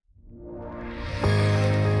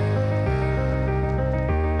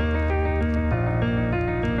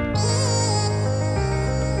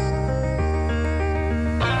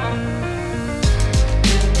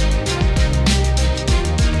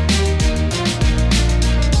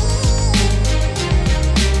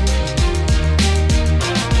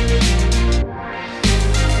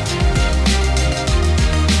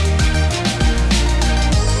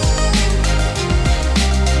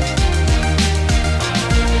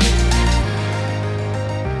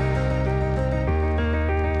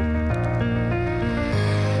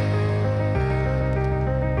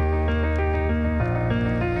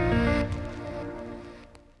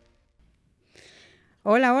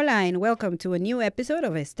Hola, hola, and welcome to a new episode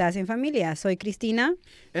of Estas en Familia. Soy Cristina.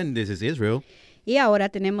 And this is Israel. Y ahora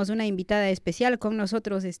tenemos una invitada especial con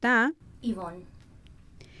nosotros. Está Yvonne.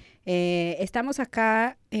 Estamos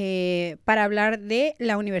acá para hablar de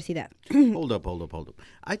la universidad. Hold up.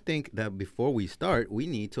 I think that before we start, we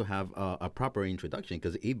need to have a proper introduction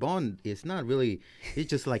because Yvonne is not really,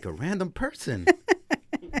 it's just like a random person.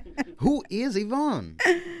 Who is Yvonne?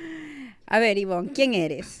 A ver, Yvonne, ¿quién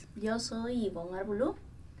eres? Yo soy Yvonne Arbulú.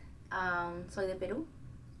 Soy de Perú.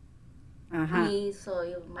 Ajá. Y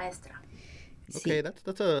soy maestra. Okay,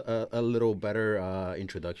 that's a little better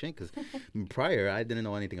introduction because prior I didn't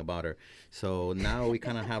know anything about her. So now we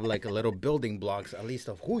kind of have like a little building blocks, at least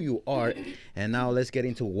of who you are. And now let's get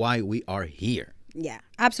into why we are here. Yeah,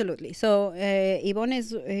 absolutely. So, Yvonne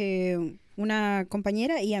es una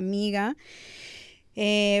compañera y amiga,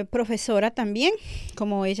 profesora también,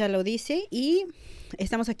 como ella lo dice, y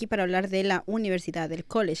estamos aquí para hablar de la universidad, del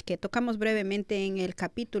college, que tocamos brevemente en el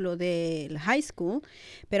capítulo del high school,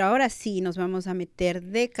 pero ahora sí nos vamos a meter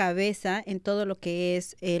de cabeza en todo lo que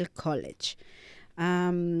es el college.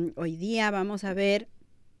 Hoy día vamos a ver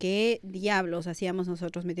qué diablos hacíamos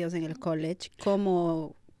nosotros metidos en el college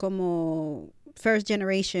como first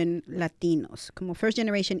generation latinos, como first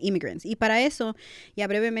generation immigrants. Y para eso, ya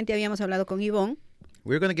brevemente habíamos hablado con Yvonne.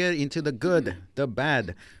 We're going to get into the good, the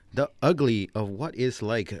bad, the ugly of what it's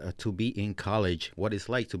like to be in college, what it's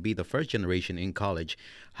like to be the first generation in college.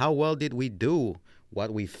 How well did we do, what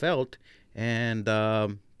we felt, and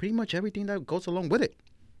pretty much everything that goes along with it.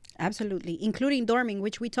 Absolutely, including dorming,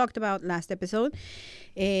 which we talked about last episode.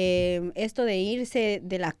 Esto de irse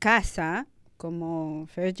de la casa como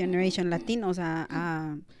first generation latinos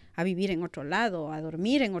a vivir en otro lado, a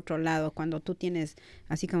dormir en otro lado, cuando tú tienes,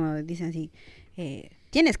 así como dicen así,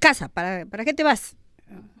 tienes casa, ¿para qué te vas?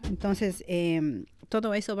 Entonces,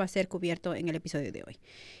 todo eso va a ser cubierto en el episodio de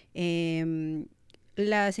hoy.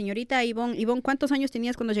 La señorita Yvonne, ¿cuántos años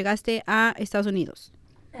tenías cuando llegaste a Estados Unidos?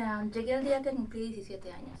 Llegué el día que cumplí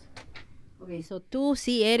 17 años. Okay, so tú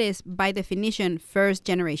sí eres, by definition, first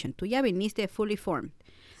generation. Tú ya viniste fully formed.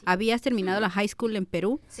 Sí. ¿Habías terminado la high school en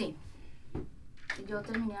Perú? Sí. Yo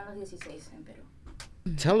terminé a los 16 en Perú.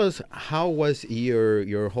 Tell us, how was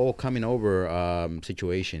your whole coming over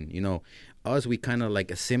situation? You know, us, we kind of like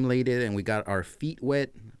assimilated and we got our feet wet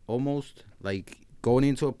almost, like going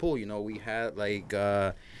into a pool. You know, we had like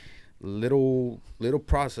little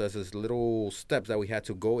processes, little steps that we had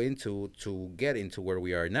to go into to get into where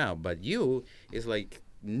we are now. But you, it's like,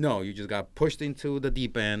 no, you just got pushed into the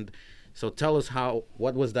deep end. So tell us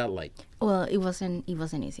what was that like? Well, it wasn't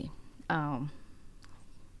easy.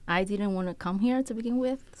 I didn't want to come here to begin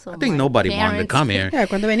with. So I think nobody wanted to come here. Yeah,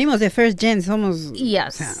 cuando venimos de first gen somos...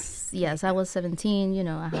 Yes, I was 17, you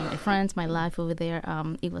know, I had my friends, my life over there.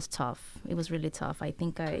 It was tough. It was really tough. I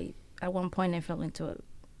think at one point I fell into a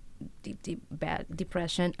deep, bad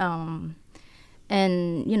depression.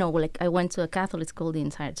 And, you know, like I went to a Catholic school the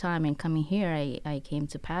entire time, and coming here, I came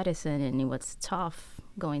to Patterson, and it was tough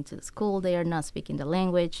going to the school there, not speaking the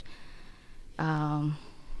language.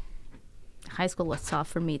 High school was tough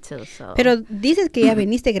for me too. So. Pero dices que ya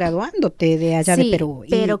viniste graduándote de allá de Perú.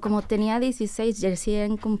 Pero como tenía 16,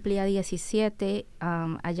 recién cumplía 17,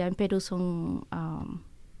 allá en Perú son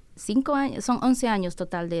 5 años, son 11 años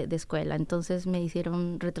total de escuela. Entonces me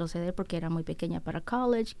hicieron retroceder porque era muy pequeña para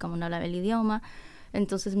college, como no hablaba el idioma.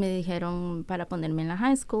 Entonces me dijeron para ponerme en la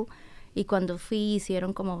high school. Y cuando fui,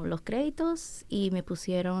 hicieron como los créditos y me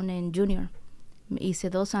pusieron en junior. Hice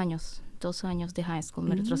 2 años de high school,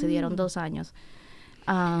 me retrocedieron 2 años.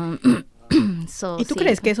 ¿Y tú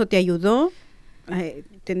crees que eso te ayudó a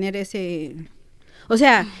tener ese... O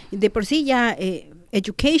sea, de por sí ya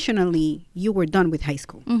educationally you were done with high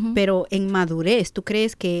school, pero en madurez, ¿tú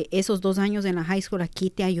crees que esos 2 años en la high school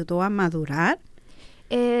aquí te ayudó a madurar?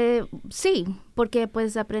 Sí, porque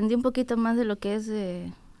pues aprendí un poquito más de lo que es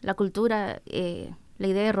la cultura, la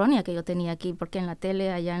idea errónea que yo tenía aquí, porque en la tele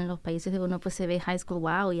allá en los países de uno pues se ve high school,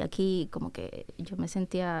 wow, y aquí como que yo me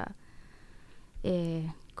sentía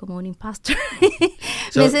como un imposter.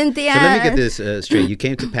 So let me get this straight. You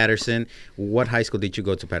came to Patterson. What high school did you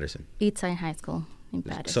go to Patterson? Eastside High School in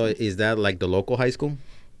Patterson. So is that like the local high school?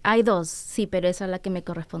 Hay 2, sí, pero esa es la que me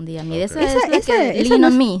correspondía a mí. Okay. Esa es la que Lean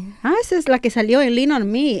on Me. Esa es la que salió en Lean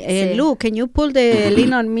on Me. Sí. Lou, can you pull the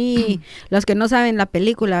Lean on Me? Los que no saben la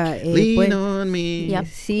película. Lean on me. Yep.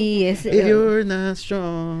 Sí, es... If you're not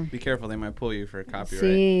strong. Be careful, they might pull you for copyright.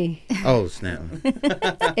 Sí. Oh, snap.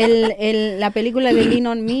 La película de Lean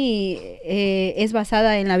on Me es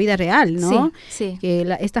basada en la vida real, ¿no? Sí.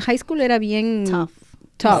 Que esta high school era bien...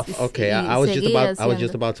 tough. Okay, Y I was just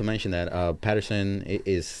seguía about to mention that Patterson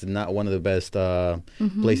is not one of the best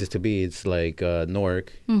places to be. It's like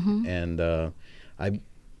Newark, and I'm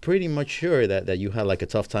pretty much sure that you had like a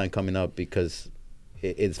tough time coming up because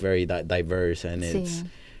it's very diverse and it's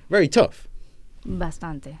very tough.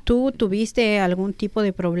 Bastante. ¿Tú tuviste algún tipo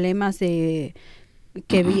de problemas de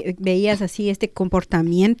que veías así este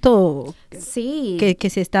comportamiento Sí. que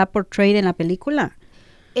se está portrayed en la película?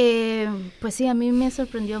 Pues sí, a mí me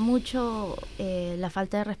sorprendió mucho la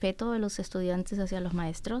falta de respeto de los estudiantes hacia los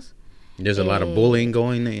maestros. There's a lot of bullying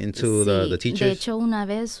going into the teachers. De hecho, una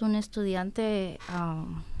vez un estudiante,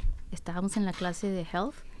 estábamos en la clase de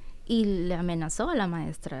health y le amenazó a la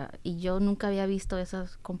maestra, y yo nunca había visto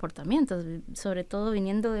esos comportamientos, sobre todo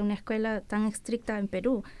viniendo de una escuela tan estricta en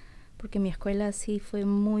Perú, porque mi escuela sí fue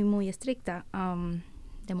muy, muy estricta,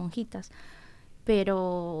 de monjitas.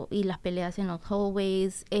 Pero, y las peleas en los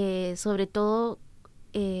hallways, sobre todo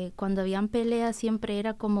cuando habían peleas siempre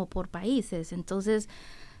era como por países. Entonces,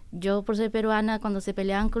 yo por ser peruana, cuando se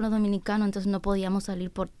peleaban con los dominicanos, entonces no podíamos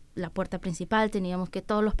salir por la puerta principal, teníamos que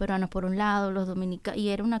todos los peruanos por un lado, los dominicanos, y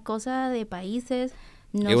era una cosa de países,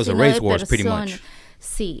 no It was a sino race de wars, pretty personas. much.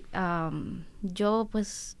 Sí, yo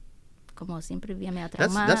pues como siempre me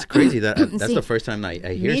traumada. That's crazy. That's Sí. the first time I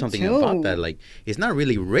hear Me something too. about that. Like, it's not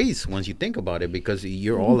really race once you think about it because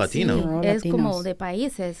you're all Latino. We're all Es Latinos. como de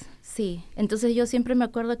países, sí. Entonces yo siempre me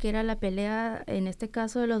acuerdo que era la pelea, en este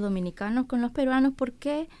caso, de los dominicanos con los peruanos. ¿Por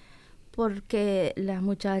qué? Porque las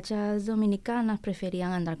muchachas dominicanas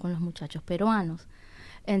preferían andar con los muchachos peruanos.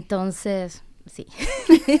 Entonces, sí.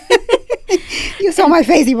 You saw my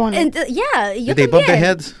face, Ivonne. Yeah, yo Did they bump their también.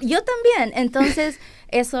 heads? Yo también. Entonces,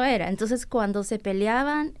 eso era. Entonces, cuando se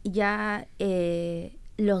peleaban, ya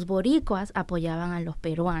los boricuas apoyaban a los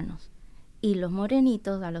peruanos y los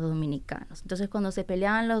morenitos a los dominicanos. Entonces, cuando se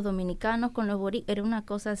peleaban los dominicanos con los boricuas, era una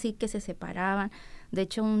cosa así que se separaban. De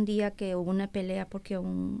hecho, un día que hubo una pelea porque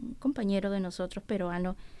un compañero de nosotros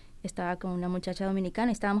peruano estaba con una muchacha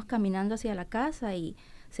dominicana, estábamos caminando hacia la casa y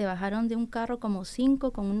se bajaron de un carro como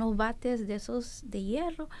 5 con unos bates de esos de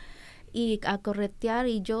hierro y a corretear,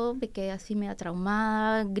 y yo me quedé así media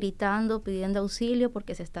traumada, gritando, pidiendo auxilio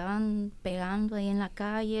porque se estaban pegando ahí en la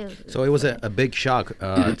calle. So it was a big shock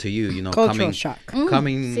to you, Cultural shock.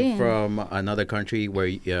 coming sí. from another country where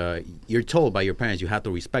you're told by your parents you have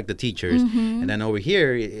to respect the teachers, and then over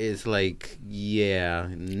here it's like, yeah,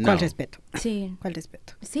 no. ¿Cuál respeto? Sí. ¿Cuál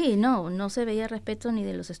respeto? Sí, no se veía respeto ni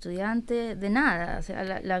de los estudiantes, de nada. O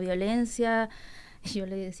sea, la violencia. Yo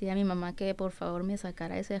le decía a mi mamá que por favor me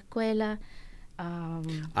sacara de esa escuela.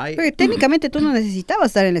 Porque técnicamente tú no necesitabas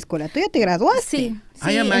estar en la escuela, tú ya te graduaste. Sí,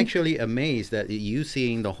 I am en- actually amazed that you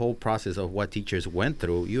seeing the whole process of what teachers went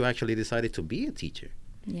through, you actually decided to be a teacher.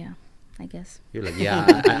 Yeah, I guess. You're like, yeah,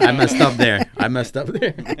 I messed up there. I messed up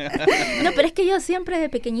there. No, pero es que yo siempre de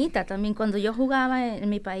pequeñita también, cuando yo jugaba en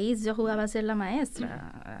mi país, yo jugaba a ser la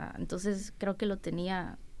maestra. Entonces creo que lo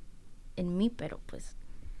tenía en mí, pero pues...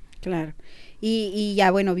 Claro. Y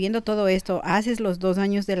ya, bueno, viendo todo esto, haces los 2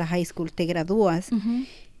 años de la high school, te gradúas.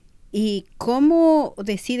 ¿Y cómo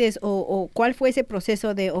decides o cuál fue ese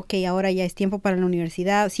proceso de, ok, ahora ya es tiempo para la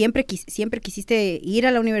universidad? ¿Siempre quisiste ir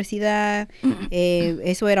a la universidad?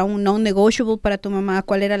 ¿Eso era un non-negotiable para tu mamá?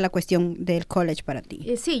 ¿Cuál era la cuestión del college para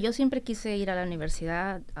ti? Sí, yo siempre quise ir a la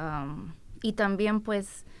universidad, y también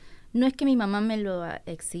pues no es que mi mamá me lo haya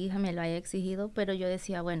exigido, pero yo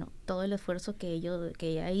decía, bueno, todo el esfuerzo que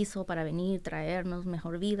ella hizo para venir, traernos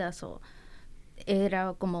mejor vidas,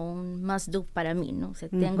 era como un must do para mí, ¿no? O sea,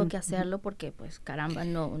 tengo que hacerlo porque pues caramba,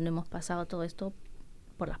 no hemos pasado todo esto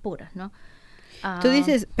por las puras, ¿no? Tú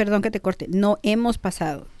dices, perdón que te corte, no hemos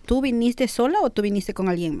pasado. ¿Tú viniste sola o tú viniste con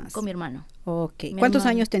alguien más? Con mi hermano. Ok. Mi ¿Cuántos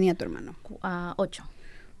hermano. años tenía tu hermano? 8.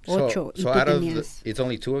 8. ¿Y So tú out of tenías? it's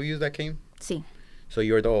only 2 of you that came? Sí, So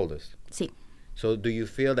you're the oldest. sí. So do you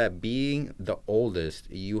feel that being the oldest,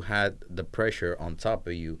 you had the pressure on top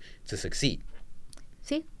of you to succeed?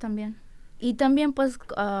 Sí, también. Y también, pues,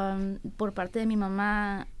 por parte de mi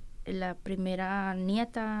mamá, la primera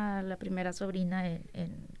nieta, la primera sobrina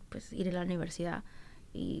pues, ir a la universidad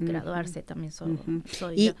y graduarse también soy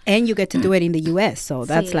yo. And you get to do it in the US, so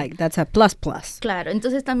that's Sí. that's a plus. Claro,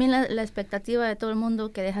 entonces también la expectativa de todo el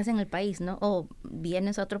mundo que dejas en el país, ¿no? O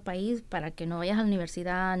vienes a otro país para que no vayas a la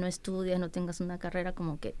universidad, no estudies, no tengas una carrera,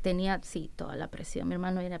 como que tenía, sí, toda la presión. Mi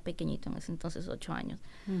hermano era pequeñito en ese entonces, 8 años.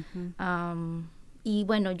 Y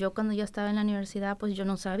bueno, yo cuando yo estaba en la universidad, pues yo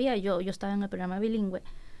no sabía, yo estaba en el programa bilingüe,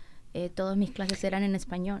 todas mis clases eran en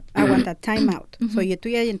español. Aguanta, time out. So, tú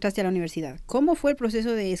ya entraste a la universidad. ¿Cómo fue el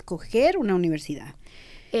proceso de escoger una universidad?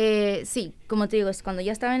 Sí, como te digo, cuando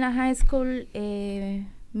ya estaba en la high school,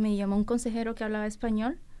 me llamó un consejero que hablaba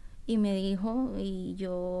español y me dijo,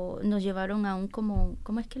 nos llevaron a ¿cómo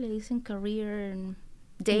es que le dicen? Career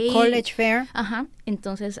Day. College Fair. Ajá,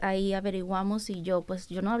 entonces ahí averiguamos y yo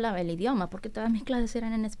no hablaba el idioma porque todas mis clases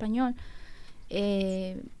eran en español.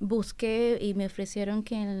 Busqué y me ofrecieron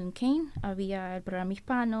que en Kane había el programa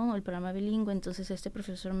hispano, el programa bilingüe, entonces este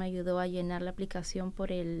profesor me ayudó a llenar la aplicación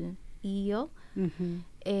por el IO.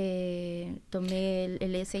 Tomé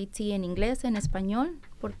el SAT en inglés, en español,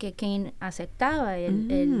 porque Kane aceptaba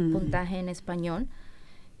el puntaje en español.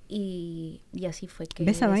 Y así fue que...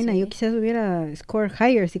 ¿Ves esa vaina? Yo quizás hubiera scored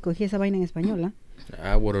higher si cogí esa vaina en español, ¿ah?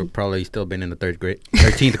 I would have probably still been in the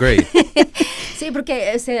 13th grade. Sí,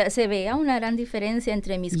 porque se veía una gran diferencia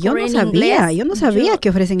entre mis score en inglés. Yo no sabía yo, que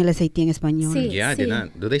ofrecen el SAT en español. Sí, Yeah, I did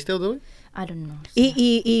not. Do they still do it? I don't know.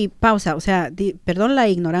 Y pausa, o sea, perdón la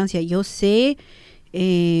ignorancia, yo sé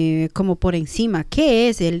como por encima, ¿qué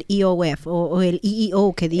es el EOF o el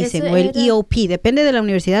EEO que dicen? Eso o el era- EOP, depende de la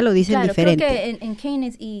universidad, lo dicen Claro, diferente. creo que en Kane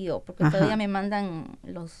es EO, porque Ajá. todavía me mandan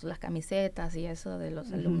las camisetas y eso de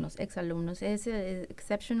los alumnos, exalumnos. Es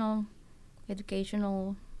Exceptional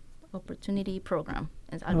Educational Opportunity Program,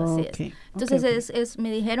 es algo así es. Ok, Entonces ok. me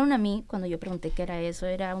dijeron a mí, cuando yo pregunté qué era eso,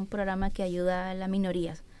 era un programa que ayuda a las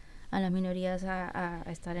minorías a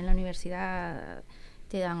estar en la universidad,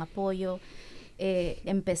 te dan apoyo.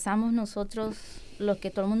 Empezamos nosotros, lo que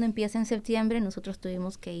todo el mundo empieza en septiembre, nosotros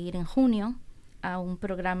tuvimos que ir en junio a un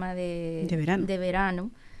programa de verano.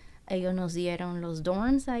 Ellos nos dieron los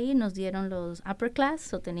dorms ahí, nos dieron los upper class,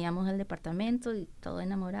 teníamos el departamento y todo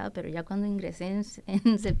enamorado, pero ya cuando ingresé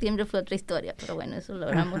en septiembre fue otra historia, pero bueno, eso lo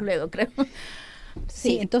hablamos luego, creo.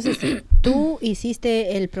 Sí, entonces tú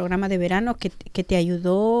hiciste el programa de verano que te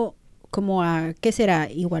ayudó como a, ¿qué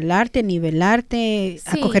será? Igualarte, nivelarte,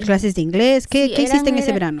 a Sí. coger clases de inglés. ¿Qué hiciste en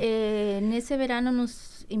ese verano? En ese verano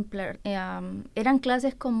eran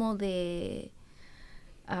clases como de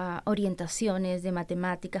orientaciones de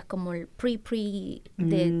matemáticas, como el pre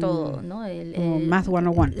de todo, ¿no? Como Math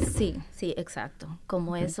 101. Sí, exacto.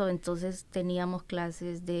 Como eso, entonces teníamos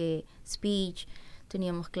clases de speech,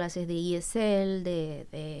 teníamos clases de ESL,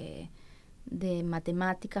 de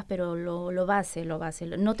matemáticas, pero lo base,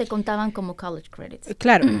 no te contaban como college credits.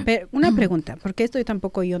 Claro, pero una pregunta, porque esto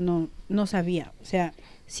tampoco yo no sabía. O sea,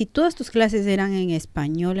 si todas tus clases eran en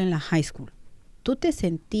español en la high school, ¿tú te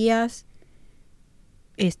sentías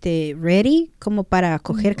ready como para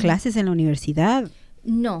coger clases en la universidad?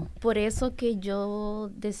 No, por eso que yo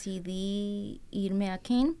decidí irme a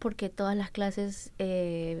Kane, porque todas las clases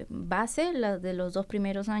base, las de los 2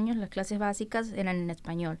 primeros años, las clases básicas eran en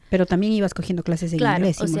español. Pero también ibas cogiendo clases en Claro,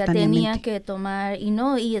 inglés o sea, simultáneamente. tenía que tomar, y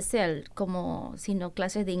no ESL, sino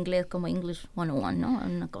clases de inglés como English 101, ¿no?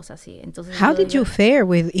 Una cosa así. Entonces, How did you fare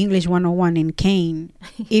with English 101 in Kane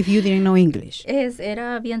if you didn't know English?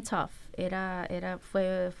 Era bien tough,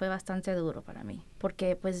 fue bastante duro para mí,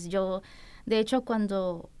 porque pues de hecho,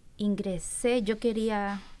 cuando ingresé, yo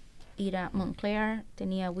quería ir a Montclair,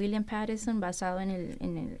 tenía William Patterson basado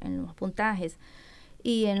en los puntajes.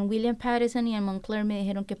 Y en William Patterson y en Montclair me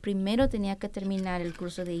dijeron que primero tenía que terminar el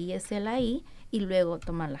curso de ESL ahí y luego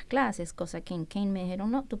tomar las clases, cosa que en Kane me dijeron,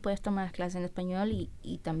 no, tú puedes tomar las clases en español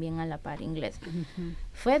y también a la par inglés.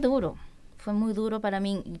 Fue duro, fue muy duro para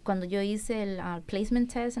mí. Cuando yo hice el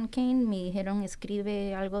placement test en Kane, me dijeron,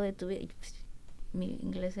 escribe algo de tu vida. Mi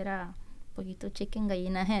inglés era pollito chicken,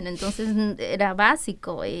 gallina hen, entonces era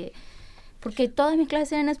básico, porque todas mis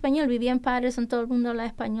clases eran en español, vivía en Patterson, todo el mundo hablaba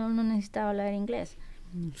español, no necesitaba hablar inglés.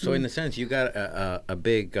 So in a sense, you got a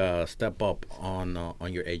big step up on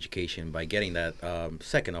your education by getting that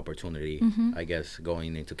second opportunity, I guess,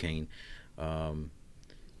 going into Kane,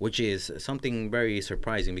 which is something very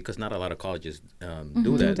surprising because not a lot of colleges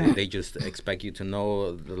do that. They just expect you to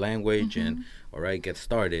know the language and, all right, get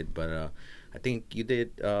started. But I think you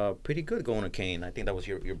did pretty good going to Kane. I think that was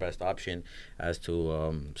your best option as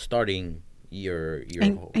to starting your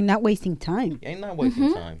and not wasting time. and not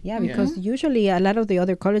wasting time. Yeah, because usually a lot of the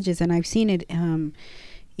other colleges, and I've seen it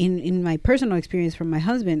in my personal experience from my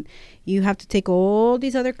husband, you have to take all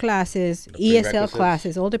these other classes, The ESL prerequisites.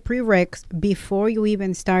 classes, all the prereqs before you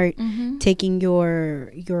even start taking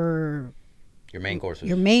your main courses.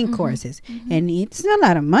 your main courses. And it's a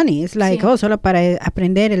lot of money. It's like, Sí. solo para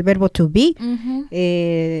aprender el verbo to be,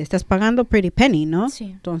 estás pagando pretty penny, ¿no? Sí.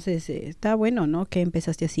 Entonces, está bueno, ¿no? Que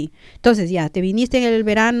empezaste así. Entonces, ya, te viniste en el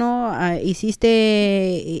verano,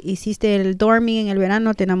 hiciste el dorming en el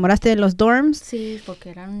verano, te enamoraste de los dorms. Sí,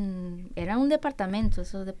 porque era un departamento,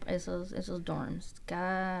 esos dorms.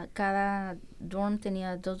 Cada dorm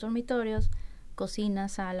tenía 2 dormitorios, cocina,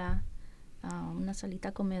 sala, una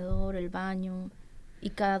salita comedor, el baño. Y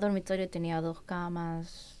cada dormitorio tenía 2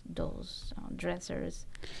 camas, 2 dressers.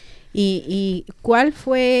 ¿Y cuál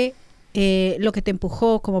fue lo que te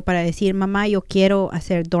empujó como para decir, mamá, yo quiero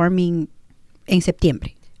hacer dorming en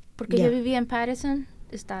septiembre? Porque yo vivía en Patterson,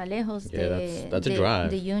 estaba lejos that's a drive.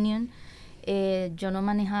 de Union. Yo no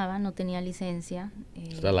manejaba, no tenía licencia.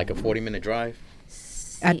 Is that like a 40-minute drive?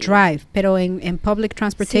 A drive, pero en public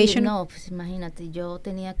transportation. Sí, no, pues imagínate, yo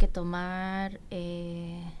tenía que tomar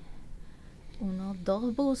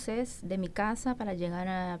 2 buses de mi casa para llegar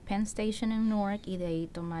a Penn Station en Newark y de ahí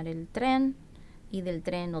tomar el tren y del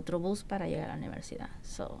tren otro bus para llegar a la universidad.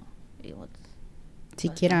 So, it was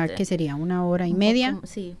siquiera, bastante. ¿qué sería? ¿1 hora y media?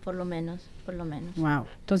 Sí, por lo menos. Wow.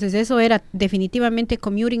 Entonces eso era, definitivamente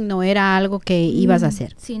commuting no era algo que ibas a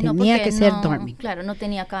hacer. Sí, tenía que ser dorming. Claro, no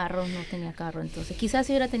tenía carro. Entonces, quizás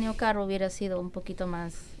si hubiera tenido carro hubiera sido un poquito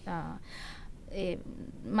más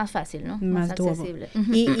fácil, ¿no? Más accesible.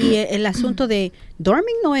 Y el asunto de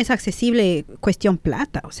dorming no es accesible cuestión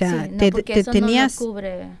plata. O sea, sí, porque eso tenías... no lo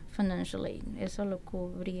cubre financial aid. Eso lo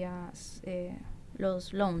cubría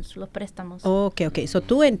los loans, los préstamos. Ok. So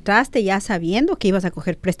tú entraste ya sabiendo que ibas a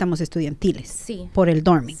coger préstamos estudiantiles. Sí. Por el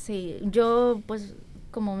dorming. Sí. Yo, pues,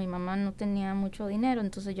 como mi mamá no tenía mucho dinero,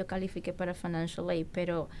 entonces yo califiqué para financial aid,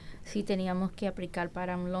 pero sí teníamos que aplicar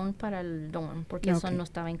para un loan para el dorm, porque eso no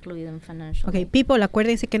estaba incluido en financial aid. People,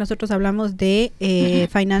 acuérdense que nosotros hablamos de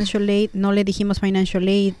financial aid, no le dijimos financial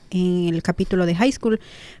aid en el capítulo de high school,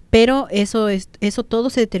 pero eso todo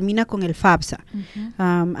se determina con el FAFSA.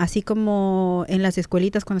 Así como en las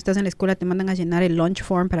escuelitas, cuando estás en la escuela te mandan a llenar el lunch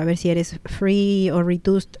form para ver si eres free o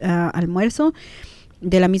reduced almuerzo.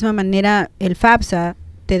 De la misma manera, el FAFSA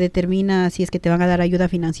te determina si es que te van a dar ayuda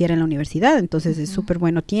financiera en la universidad. Entonces es súper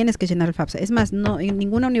bueno, tienes que llenar el FAFSA. Es más, no en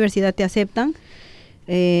ninguna universidad te aceptan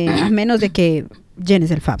a menos de que llenes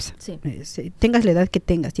el FAFSA. Sí. Tengas la edad que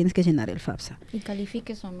tengas, tienes que llenar el FAFSA. Y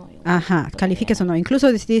califiques o no. Califiques o no. Incluso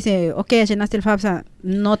si dice, ok, llenaste el FAFSA,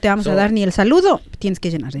 no te vamos a dar ni el saludo, tienes que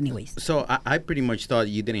llenar anyways. So I pretty much thought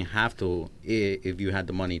you didn't have to if you had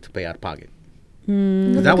the money to pay out of pocket.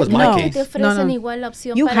 That was my case. Te ofrecen igual la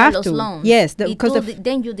opción you para have los to. loans. Yes,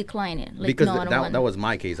 Then you decline it. Like, because no, that was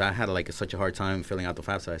my case. I had such a hard time filling out the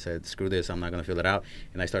FAFSA. I said, screw this, I'm not going to fill it out.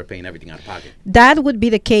 And I started paying everything out of pocket. That would be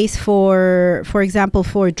the case for example,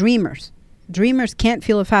 for Dreamers. Dreamers can't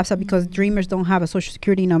fill a FAFSA because Dreamers don't have a social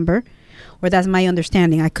security number. Or that's my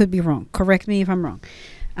understanding. I could be wrong. Correct me if I'm wrong.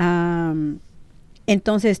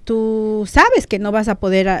 Entonces tú sabes que no vas a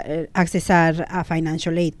poder accesar a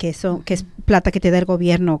financial aid, que es plata que te da el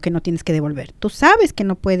gobierno que no tienes que devolver. Tú sabes que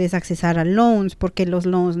no puedes accesar a loans porque los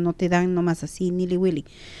loans no te dan nomás así, nilly willy.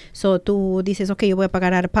 So tú dices, ok, yo voy a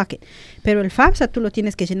pagar out of pocket. Pero el FAFSA tú lo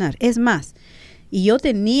tienes que llenar. Es más, y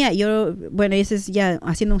bueno, ese es ya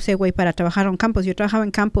haciendo un segue para trabajar en campus. Yo trabajaba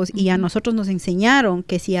en campus y a nosotros nos enseñaron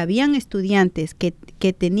que si habían estudiantes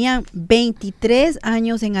que tenían 23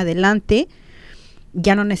 años en adelante,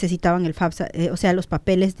 ya no necesitaban el FAFSA, o sea, los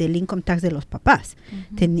papeles del income tax de los papás.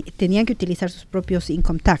 Tenían que utilizar sus propios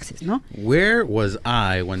income taxes, ¿no? Where was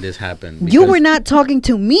I when this happened? You were not talking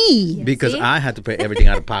to me. Because I had to pay everything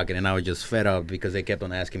out of pocket, and I was just fed up because they kept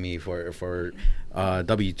on asking me for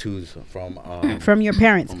W-2s from your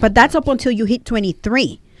parents. But that's up until you hit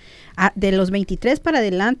 23. De los 23 para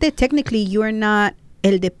adelante, technically you're not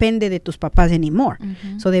él depende de tus papás anymore.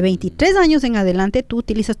 So de 23 años en adelante tú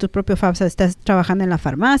utilizas tu propio FAFSA, estás trabajando en la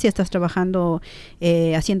farmacia, estás trabajando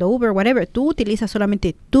haciendo Uber, whatever, tú utilizas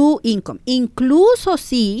solamente tu income. Incluso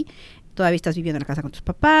si todavía estás viviendo en la casa con tus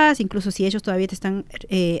papás, incluso si ellos todavía te están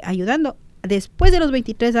ayudando, después de los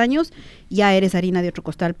 23 años ya eres harina de otro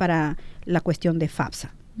costal para la cuestión de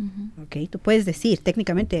FAFSA. Okay, tú puedes decir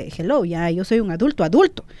técnicamente, hello, ya yo soy un adulto,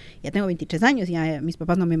 ya tengo 23 años, ya mis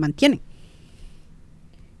papás no me mantienen.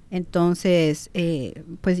 Entonces,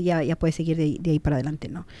 pues ya puedes seguir de ahí para adelante,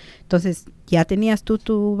 ¿no? Entonces, ya tenías tú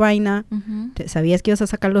tu vaina, sabías que ibas a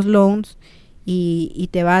sacar los loans y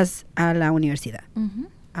te vas a la universidad.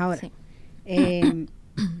 Ahora, sí.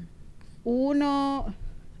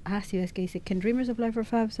 Sí ves que dice, ¿Can dreamers apply for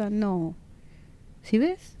FAFSA? No. ¿Sí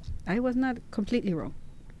ves? I was not completely wrong.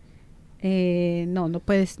 No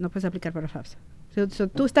puedes aplicar para FAFSA. So,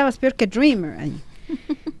 tú estabas peor que dreamer ahí.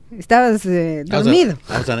 Estabas dormido.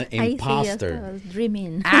 I was an imposter. Ahí sí, estabas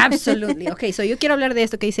dreaming. Absolutely. Okay, so yo quiero hablar de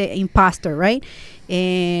esto que dice imposter, right?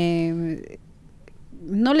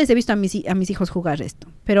 No les he visto a mis hijos jugar esto,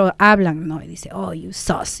 pero hablan, ¿no? Y dice, oh, you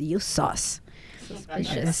sus.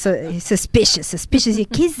 Suspicious. ¿Y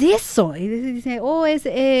qué es eso? Y dice, oh, es,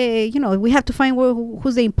 we have to find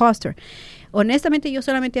who's the imposter. Honestamente, yo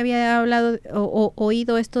solamente había hablado o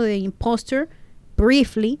oído esto de imposter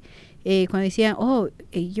briefly cuando decían,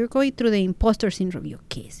 you're going through the imposter syndrome. Yo,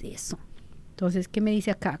 ¿qué es eso? Entonces, ¿qué me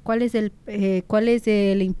dice acá? ¿Cuál es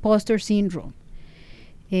el imposter syndrome?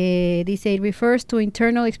 Dice, it refers to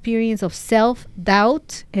internal experience of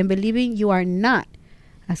self-doubt and believing you are not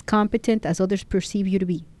as competent as others perceive you to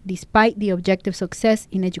be, despite the objective success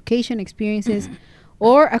in education experiences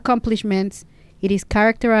or accomplishments. It is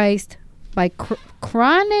characterized by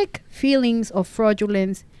chronic feelings of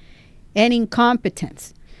fraudulence and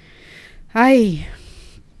incompetence. Ay,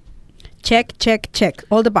 check,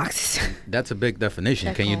 all the boxes. That's a big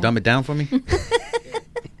definition. Can you dumb it down for me?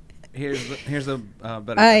 Here's a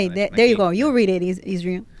better. Ay, there you go. You read it,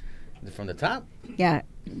 Israel. From the top? Yeah.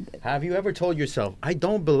 Have you ever told yourself, I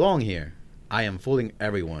don't belong here? I am fooling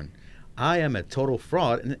everyone. I am a total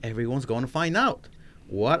fraud and everyone's going to find out.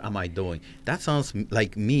 What am I doing? That sounds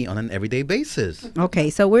like me on an everyday basis. Okay,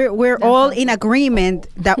 so we're all in agreement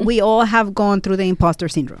that we all have gone through the imposter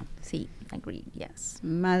syndrome. Sí, agree, yes.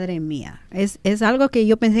 Madre mía. Es algo que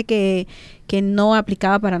yo pensé que no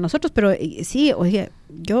aplicaba para nosotros, pero sí, oye,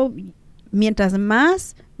 yo mientras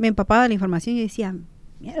más me empapaba de la información, yo decía,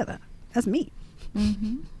 mierda, that's me.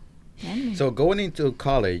 Mm-hmm. So going into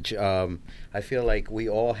college, I feel like we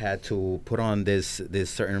all had to put on this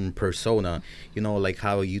certain persona, you know, like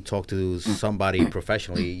how you talk to somebody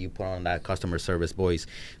professionally, you put on that customer service voice,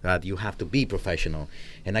 that you have to be professional.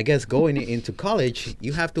 And I guess going into college,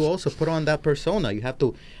 you have to also put on that persona. You have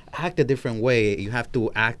to act a different way. You have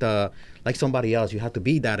to act like somebody else. You have to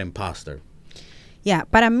be that imposter. Ya,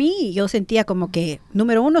 para mí yo sentía como que,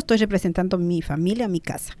 número uno, estoy representando mi familia, mi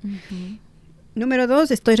casa. Mm-hmm. Número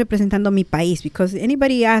dos, estoy representando mi país, because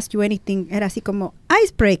anybody asked you anything, era así como,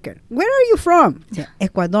 icebreaker, where are you from? O sea,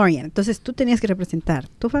 Ecuadorian. Entonces tú tenías que representar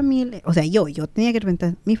tu familia, o sea, yo tenía que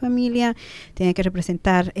representar mi familia, tenía que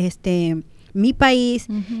representar mi país.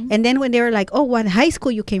 Mm-hmm. And then when they were like, oh, what high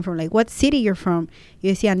school you came from, like what city you're from, yo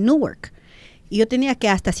decía Newark. Y yo tenía que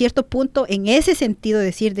hasta cierto punto, en ese sentido,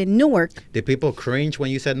 decir de Newark. Did people cringe when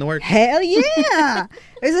you said Newark? Hell yeah.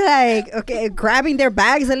 It's like, okay, grabbing their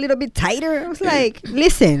bags a little bit tighter. I was like,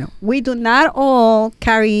 listen, we do not all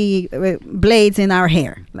carry blades in our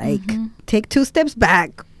hair. Like, take 2 steps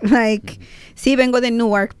back. Like, sí vengo de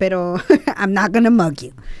Newark, pero I'm not going to mug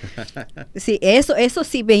you. Sí, eso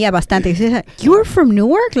sí veía bastante. You're from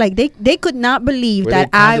Newark? Like, they could not believe that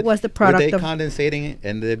I was the product of... Were they condensating it?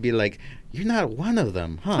 And they'd be like, you're not one of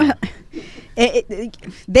them, huh? They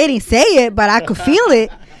didn't say it, but I could feel it.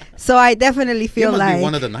 So I definitely feel you must like... be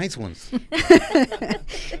one of the nice ones.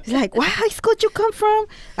 It's like, what high school did you come from?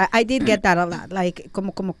 I did get that a lot. Like,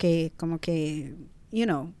 como que, you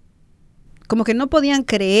know, como que no podían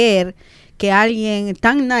creer que alguien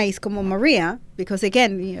tan nice como Maria, because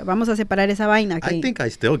again, vamos a separar esa vaina. Que, I think I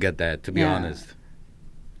still get that, to be honest.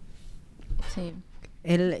 Sí.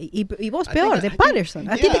 Y vos peor, de Patterson.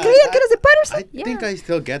 ¿A ti te creían que eras de Patterson? I think I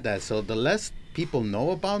still get that. So the less people know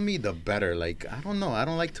about me, the better. Like, I don't know. I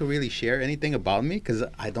don't like to really share anything about me because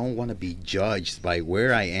I don't want to be judged by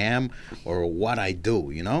where I am or what I do,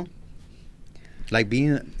 you know? Like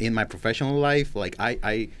being in my professional life, like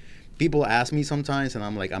I people ask me sometimes and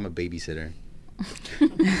I'm like, I'm a babysitter.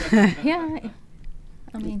 Yeah.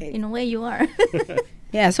 I mean, in a way you are.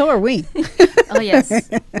 Yeah, so are we. Oh, yes.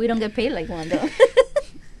 We don't get paid like one, though.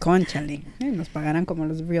 Conchale. Nos pagarán como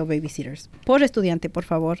los real babysitters. Por estudiante, por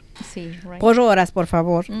favor. Sí, right. Por horas, por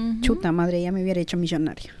favor. Mm-hmm. Chuta madre, ya me hubiera hecho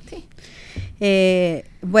millonario. Sí.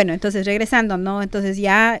 Bueno, entonces regresando, ¿no? Entonces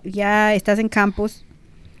ya estás en campus,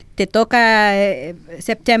 te toca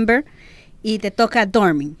September y te toca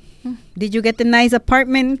dorming. Did you get the nice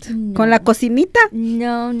apartment con la cocinita?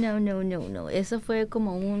 No. Eso fue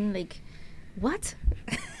como un, like, what?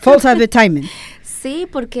 False advertisement. Sí,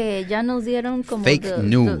 porque ya nos dieron como Fake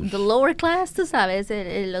news. The lower class, tú sabes,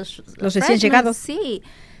 los recién freshmen, llegados. Sí,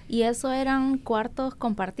 y eso eran cuartos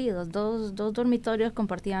compartidos, dos dormitorios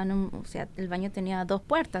compartían, o sea, el baño tenía 2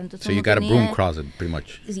 puertas. Entonces So you got a broom closet, pretty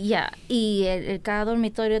much. Yeah, y cada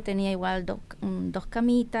dormitorio tenía igual 2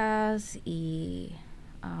 camitas y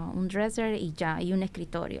un dresser y un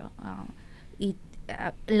escritorio. Y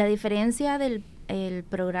la diferencia del el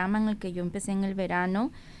programa en el que yo empecé en el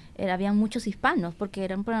verano, habían muchos hispanos, porque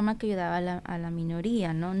era un programa que ayudaba a la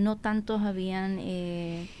minoría, ¿no? No tantos habían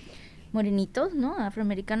morenitos, ¿no?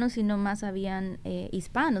 Afroamericanos, sino más habían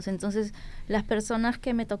hispanos. Entonces, las personas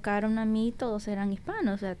que me tocaron a mí, todos eran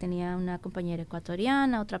hispanos. O sea, tenía una compañera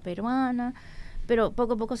ecuatoriana, otra peruana, pero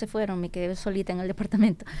poco a poco se fueron, me quedé solita en el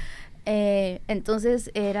departamento.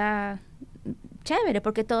 Entonces, era chévere,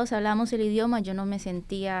 porque todos hablamos el idioma, yo no me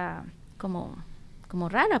sentía como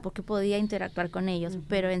rara porque podía interactuar con ellos,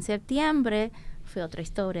 pero en septiembre fue otra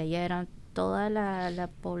historia, ya eran toda la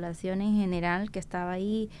población en general que estaba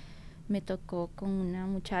ahí. Me tocó con una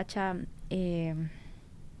muchacha que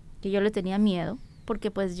yo le tenía miedo,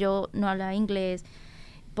 porque pues yo no hablaba inglés,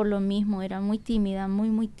 por lo mismo era muy tímida,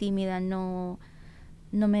 muy tímida, no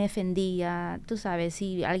me defendía, tú sabes,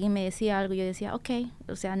 si alguien me decía algo, yo decía, okay,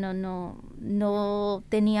 o sea, no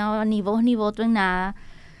tenía ni voz ni voto en nada.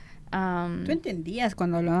 ¿Tú entendías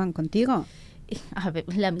cuando hablaban contigo? A ver,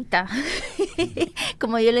 la mitad.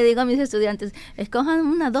 Como yo le digo a mis estudiantes,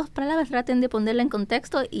 escojan 2 palabras, traten de ponerla en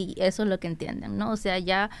contexto y eso es lo que entienden, ¿no? O sea,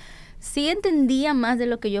 ya sí entendía más de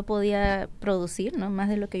lo que yo podía producir, ¿no? Más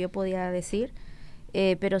de lo que yo podía decir,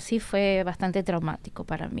 pero sí fue bastante traumático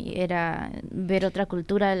para mí. Era ver otra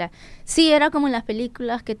cultura. Sí, era como en las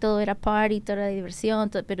películas que todo era party, todo era diversión,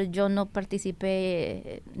 pero yo no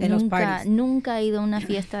participé En los parties. Nunca he ido a una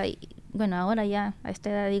fiesta y, bueno, ahora ya a esta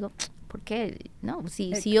edad digo, ¿por qué? No,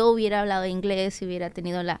 si yo hubiera hablado inglés, si hubiera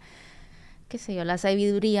tenido la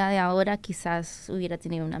sabiduría de ahora, quizás hubiera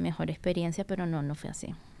tenido una mejor experiencia, pero no fue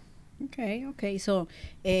así. Okay. So,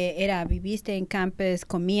 viviste en campus,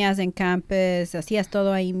 comías en campus, hacías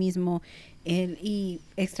todo ahí mismo. ¿Y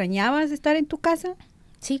extrañabas estar en tu casa?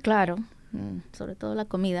 Sí, claro. Sobre todo la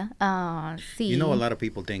comida. Sí. You know, a lot of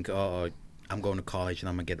people think, I'm going to college and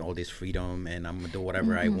I'm going to get all this freedom and I'm going to do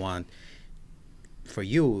whatever I want. For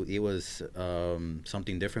you, it was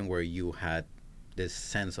something different where you had this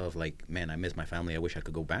sense of like, man, I miss my family. I wish I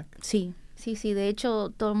could go back. Sí. De hecho,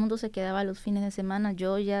 todo el mundo se quedaba los fines de semana.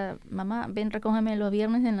 Yo ya, mamá, ven, recógeme los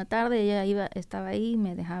viernes en la tarde. Ella estaba ahí y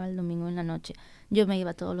me dejaba el domingo en la noche. Yo me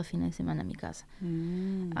iba todos los fines de semana a mi casa.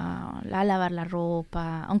 A lavar la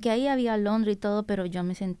ropa. Aunque ahí había laundry y todo, pero yo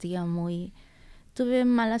me sentía tuve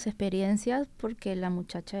malas experiencias porque la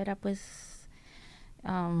muchacha era pues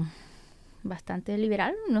bastante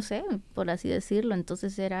liberal, no sé, por así decirlo.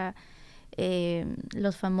 Entonces era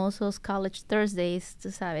los famosos College Thursdays,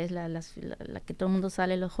 tú sabes, la que todo el mundo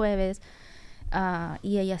sale los jueves,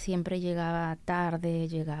 y ella siempre llegaba tarde,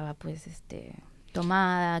 llegaba pues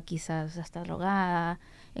tomada, quizás hasta drogada.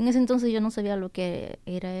 En ese entonces yo no sabía lo que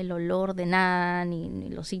era el olor de nada, ni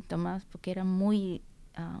los síntomas, porque era muy...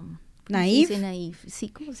 ¿Naif? Sí,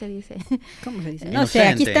 ¿cómo se dice? ¿Cómo se dice? Inocente, No sé,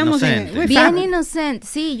 aquí estamos bien inocente.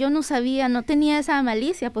 Sí, yo no sabía, no tenía esa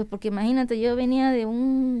malicia, pues, porque imagínate, yo venía de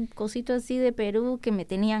un cosito así de Perú que me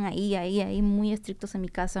tenían ahí muy estrictos en mi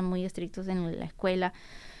casa, muy estrictos en la escuela,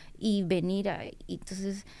 y y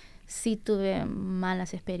entonces sí tuve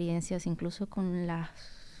malas experiencias, incluso con los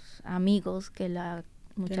amigos que la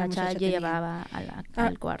muchacha llevaba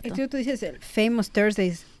al cuarto. Tú dices el famous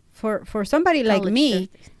Thursdays. For somebody like me,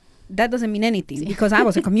 that doesn't mean anything because I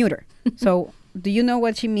was a commuter. So, do you know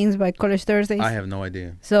what she means by College Thursdays? I have no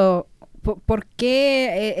idea. So, ¿por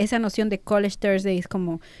qué esa noción de College Thursdays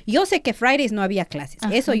como... Yo sé que Fridays no había clases,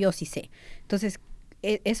 eso yo sí sé. Entonces,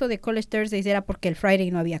 eso de College Thursdays era porque el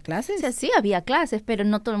Friday no había clases. O sea, sí había clases, pero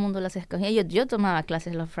no todo el mundo las escogía. Yo tomaba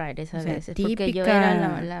clases los Fridays a veces, porque yo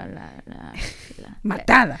era la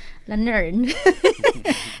matada. La nerd.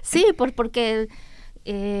 Sí, porque...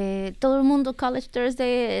 todo el mundo College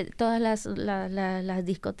Thursday, todas las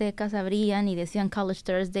discotecas abrían y decían College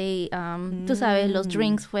Thursday, tú sabes, los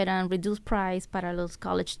drinks fueran reduced price para los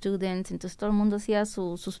college students, entonces todo el mundo hacía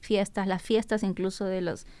sus fiestas, las fiestas incluso de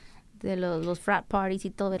los frat parties y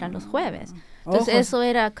todo eran los jueves, entonces eso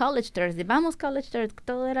era College Thursday, vamos College Thursday,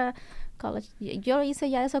 todo era college. Yo hice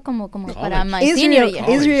ya eso como para my senior year.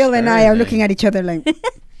 Israel and I are looking at each other like...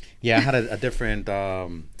 Yeah, I had a different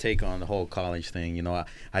take on the whole college thing. You know,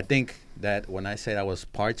 I think that when I said I was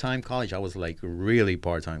part-time college, I was like really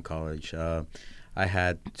part-time college. I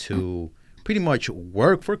had to pretty much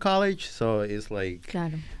work for college, so it's like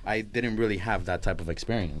claro. I didn't really have that type of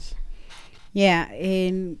experience. Yeah,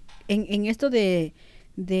 en esto de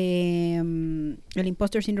el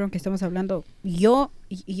imposter syndrome que estamos hablando, yo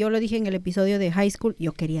lo dije en el episodio de high school,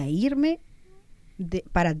 yo quería irme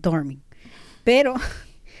para dorming, pero...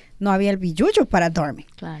 no había el billuyo para dormir,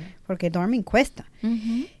 claro, porque dormir cuesta.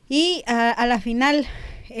 Uh-huh. Y a la final,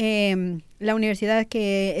 la universidad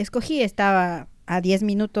que escogí estaba a 10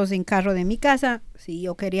 minutos en carro de mi casa. Si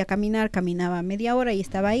yo quería caminar, caminaba media hora y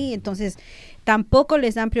estaba ahí. Entonces, tampoco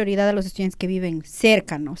les dan prioridad a los estudiantes que viven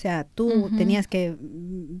cerca, ¿no? O sea, tú tenías que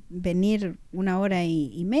venir 1 hora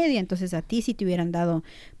y media, entonces a ti sí te hubieran dado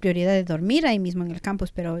prioridad de dormir ahí mismo en el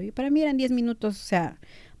campus, pero para mí eran 10 minutos, o sea,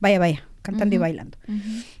 vaya, cantando y bailando.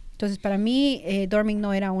 Entonces, para mí, dorming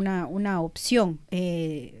no era una opción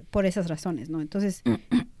por esas razones, ¿no? Entonces,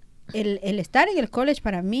 el estar en el college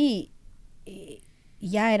para mí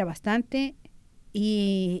ya era bastante.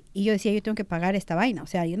 y yo decía, yo tengo que pagar esta vaina. O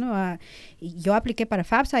sea, yo apliqué para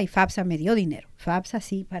FAFSA y FAFSA me dio dinero. FAFSA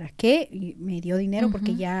sí, ¿para qué? Y me dio dinero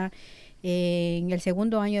porque ya en el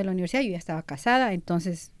segundo año de la universidad yo ya estaba casada,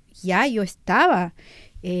 entonces ya yo estaba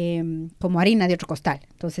como harina de otro costal.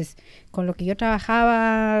 Entonces, con lo que yo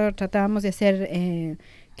trabajaba, tratábamos de hacer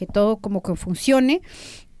que todo como que funcione,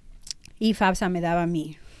 y FAFSA me daba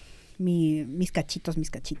mis cachitos.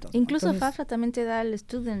 Incluso Entonces, FAFSA también te da el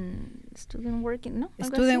student working, ¿no?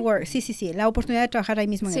 ¿Algo Student así? work, sí, la oportunidad de trabajar ahí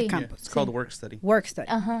mismo en el Sí. campus. It's called work study. Work study.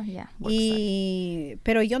 Ajá, ya. work study.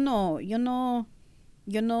 Pero yo no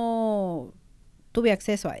tuve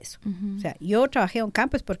acceso a eso. Ujú. O sea, yo trabajé en un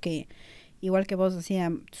campus porque, igual que vos,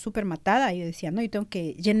 decía, súper matada, yo decía, no, yo tengo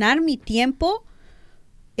que llenar mi tiempo,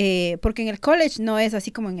 porque en el college no es así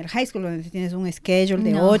como en el high school, donde tienes un schedule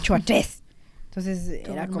de No. 8 a 3. Entonces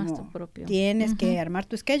Tú era armas como, tu propio. tienes que Ujú. armar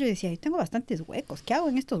tu schedule. Y decía, yo tengo bastantes huecos, ¿qué hago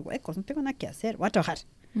en estos huecos? No tengo nada que hacer, voy a trabajar.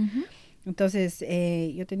 Ujú. Entonces,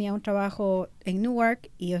 yo tenía un trabajo en Newark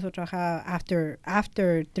y eso trabajaba after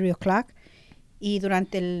 3 o'clock. Y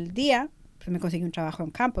durante el día, pues me conseguí un trabajo en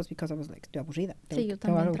campus because I was like, estoy aburrida. Sí, yo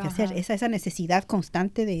Tengo también algo que hacer. trabajaba. Esa necesidad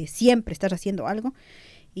constante de siempre estar haciendo algo.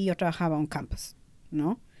 Y yo trabajaba en campus,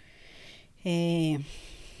 ¿no?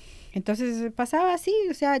 Entonces pasaba así,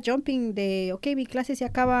 o sea, jumping de, ok, mi clase se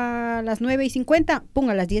acaba a las 9:50, pum,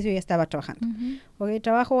 a las 10 yo ya estaba trabajando. Ujú. Ok,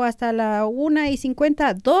 trabajo hasta la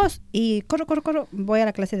 1:50, 2, y corro, voy a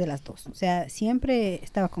la clase de las 2. O sea, siempre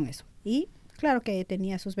estaba con eso. Y claro que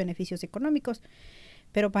tenía sus beneficios económicos,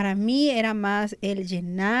 pero para mí era más el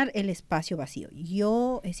llenar el espacio vacío.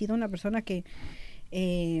 Yo he sido una persona que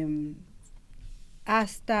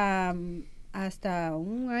hasta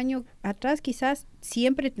un año atrás quizás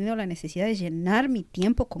siempre he tenido la necesidad de llenar mi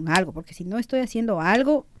tiempo con algo, porque si no estoy haciendo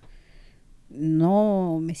algo,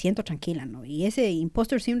 no me siento tranquila, ¿no? Y ese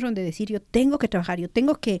imposter syndrome de decir, yo tengo que trabajar, yo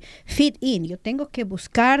tengo que fit in, yo tengo que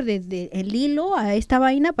buscar desde el hilo a esta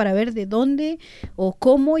vaina para ver de dónde o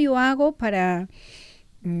cómo yo hago para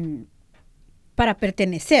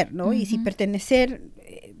pertenecer, ¿no? Y si Ujú. pertenecer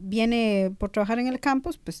viene por trabajar en el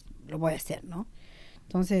campus, pues lo voy a hacer, ¿no?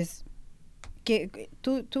 Entonces,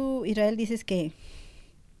 tú, Israel, dices que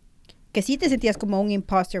sí te sentías como un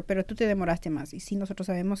imposter, pero tú te demoraste más. Y sí, nosotros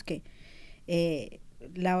sabemos que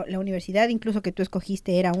la universidad incluso que tú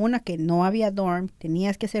escogiste era una que no había dorm,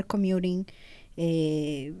 tenías que hacer commuting.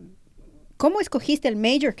 ¿Cómo escogiste el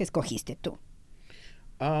major que escogiste tú?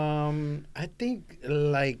 I think,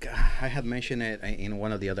 like I had mentioned it in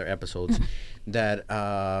one of the other episodes, that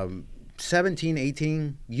 17,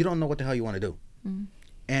 18, you don't know what the hell you want to do. Mm.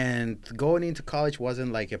 And going into college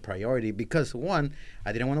wasn't like a priority because, one,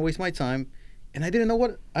 I didn't want to waste my time, and I didn't know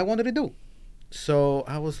what I wanted to do. So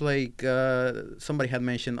I was like, somebody had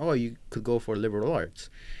mentioned, oh, you could go for liberal arts.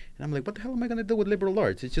 And I'm like, what the hell am I going to do with liberal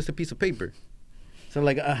arts? It's just a piece of paper. So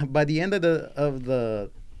like by the end of the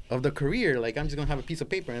career, like I'm just gonna have a piece of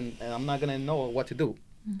paper and I'm not gonna know what to do.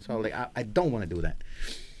 Mm-hmm. So like I don't want to do that.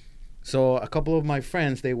 So a couple of my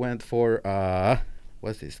friends, they went for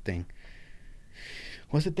what's this thing?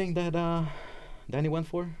 What's the thing that Danny went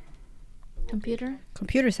for?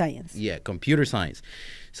 Computer science. Yeah, computer science.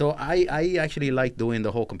 So I actually like doing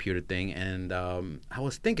the whole computer thing, and I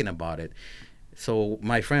was thinking about it. So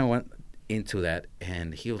my friend went into that,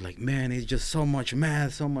 and he was like, man, it's just so much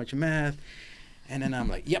math. And then I'm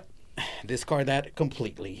like, yep, discard that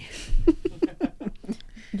completely.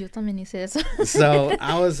 Yo también hice eso. So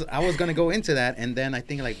I was gonna go into that, and then I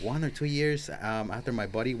think like 1 or 2 years after my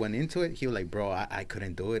buddy went into it, he was like, bro, I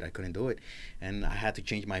couldn't do it, and I had to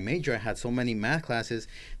change my major. I had so many math classes,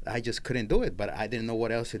 I just couldn't do it, but I didn't know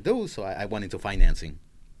what else to do, so I went into financing.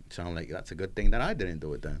 So I'm like, that's a good thing that I didn't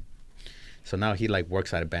do it then. So now he like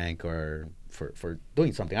works at a bank or for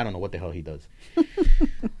doing something. I don't know what the hell he does.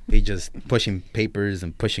 He's just pushing papers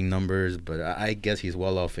and pushing numbers, but I guess he's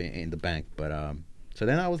well off in the bank. But so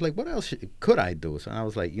then I was like, what else could I do? So I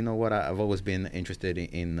was like, you know what? I've always been interested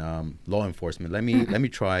in law enforcement. Let me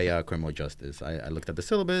try criminal justice. I looked at the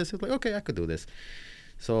syllabus. It's like, okay, I could do this.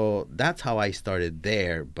 So that's how I started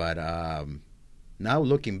there. But now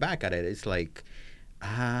looking back at it, it's like,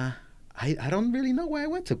 I don't really know why I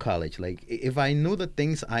went to college. Like, if I knew the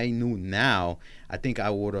things I knew now, I think I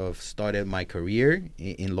would have started my career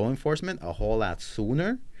in law enforcement a whole lot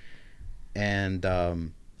sooner. And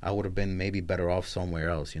I would have been maybe better off somewhere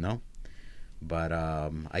else, you know? But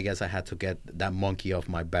I guess I had to get that monkey off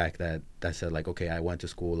my back that said, like, okay, I went to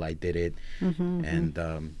school, I did it. Mm-hmm,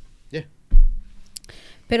 and, yeah.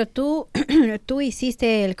 Pero tú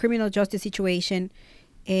hiciste el criminal justice situation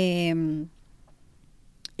en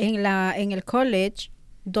el college.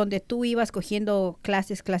 donde tú ibas cogiendo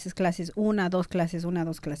clases, una, dos clases.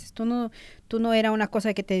 Tú no era una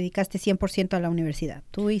cosa que te dedicaste 100% a la universidad.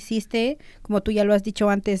 Tú hiciste, como tú ya lo has dicho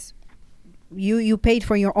antes, you paid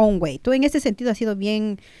for your own way. Tú en ese sentido has sido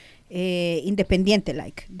bien independiente,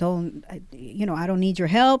 like, I don't need your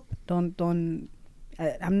help, I'm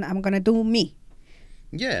gonna do me.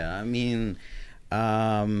 Yeah, I mean,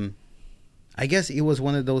 I guess it was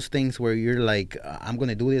one of those things where you're like, I'm going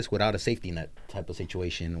to do this without a safety net type of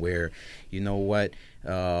situation where, you know what,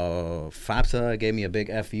 FAFSA gave me a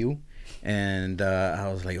big FU, and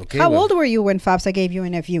I was like, okay. How old were you when FAFSA gave you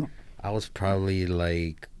an FU? I was probably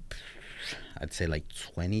like, I'd say like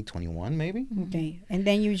 20, 21 maybe. Okay. And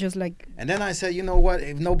then you just like... And then I said, you know what,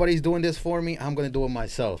 if nobody's doing this for me, I'm going to do it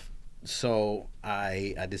myself. So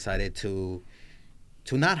I decided to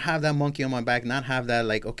not have that monkey on my back, not have that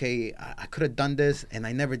like, okay, I could have done this and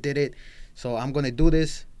I never did it, so I'm going to do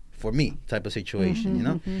this for me type of situation, you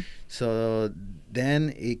know? So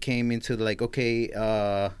then it came into like, okay,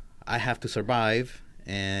 I have to survive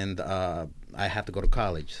and I have to go to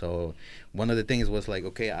college. So one of the things was like,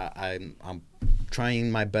 okay, I'm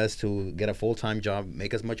trying my best to get a full-time job,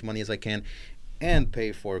 make as much money as I can, and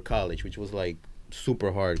pay for college, which was like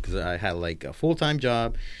super hard because I had like a full-time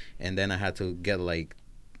job and then I had to get like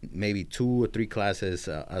maybe 2 or 3 classes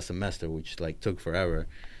a semester, which like took forever.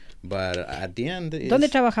 But at the end, ¿Dónde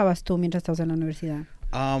trabajabas tú mientras estabas en la universidad?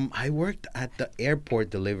 I worked at the airport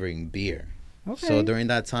delivering beer. Okay. So during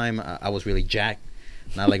that time, I was really jacked,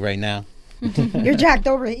 not like right now. You're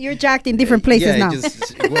jacked in different places now. Yeah, it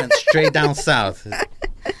just went straight down south.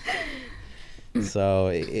 So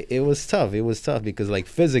it was tough. It was tough because like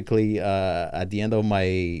physically, at the end of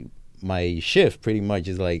my shift, pretty much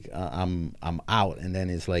is like I'm out, and then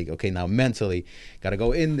it's like, okay, now mentally gotta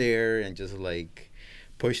go in there and just like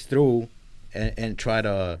push through and try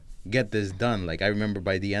to get this done. Like I remember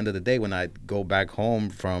by the end of the day when I'd go back home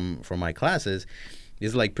from my classes,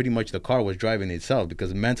 it's like pretty much the car was driving itself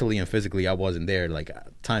because mentally and physically I wasn't there. Like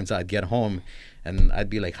times I'd get home and I'd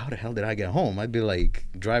be like, how the hell did I get home? I'd be like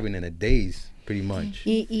driving in a daze pretty much.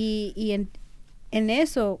 Y en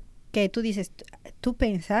eso que tú dices, tú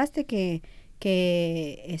pensaste que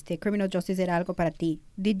criminal justice era algo para ti.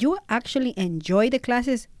 Did you actually enjoy the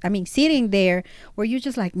classes? I mean, sitting there, were you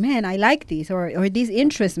just like, man, I like this, or this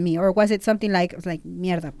interests me, or was it something like,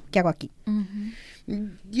 mierda, ¿qué hago aquí?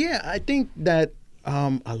 Yeah, I think that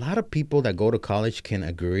a lot of people that go to college can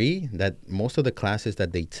agree that most of the classes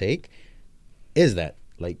that they take is that,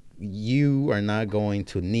 like, you are not going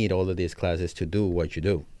to need all of these classes to do what you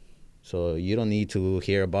do. So you don't need to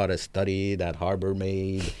hear about a study that Harvard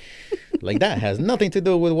made. Like that has nothing to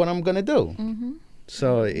do with what I'm going to do.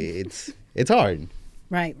 So it's hard.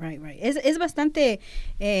 Right. Es bastante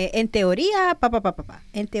en teoría,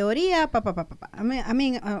 En teoría, I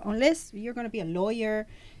mean, unless you're going to be a lawyer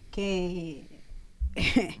que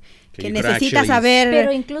necesita saber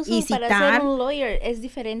pero incluso y citar. Para ser un lawyer es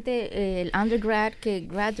diferente el undergrad que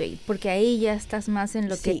graduate, porque ahí ya estás más en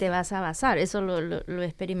lo que te vas a basar. Eso lo he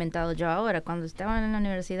experimentado yo ahora. Cuando estaba en la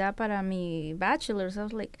universidad para mi bachelor's, I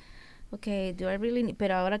was like, okay, do I really need?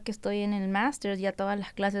 Pero ahora que estoy en el master's, ya todas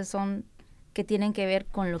las clases son que tienen que ver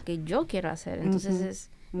con lo que yo quiero hacer. Entonces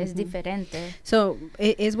es diferente. So,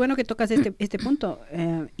 es bueno que tocas este punto,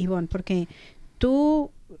 Ivonne, porque tú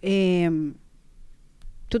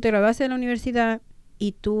te graduaste de la universidad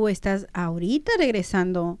y tú estás ahorita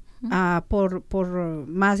regresando por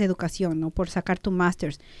más educación, ¿no? Por sacar tu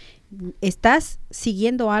master's. ¿Estás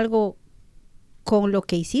siguiendo algo con lo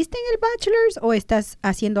que hiciste en el bachelor's o estás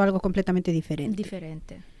haciendo algo completamente diferente?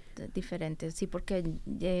 Diferente, sí, porque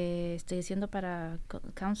estoy haciendo para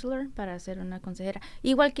counselor, para ser una consejera.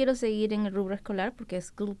 Igual quiero seguir en el rubro escolar porque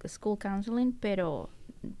es school counseling, pero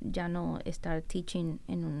ya no estar teaching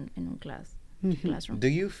en un classroom. Do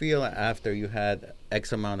you feel after you had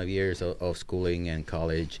X amount of years of schooling and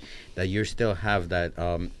college that you still have that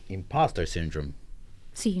imposter syndrome?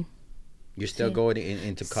 Sí. You're still going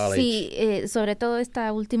into college? Sí, sobre todo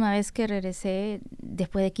esta última vez que regresé,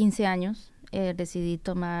 después de 15 años, decidí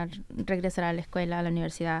regresar a la escuela, a la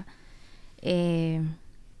universidad.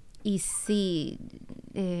 Y sí,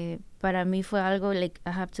 para mí fue algo, like,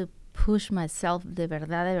 I have to push myself de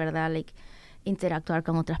verdad, like, interactuar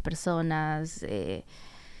con otras personas.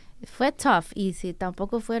 Fue tough, y si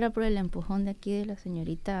tampoco fuera por el empujón de aquí de la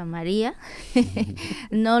señorita María,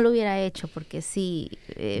 no lo hubiera hecho, porque sí.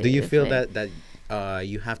 Do you feel that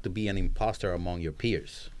you have to be an imposter among your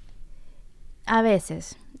peers? A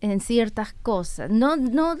veces, en ciertas cosas. No,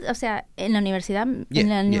 o sea, en la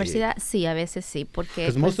universidad, sí, a veces sí, porque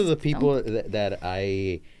because most of the people that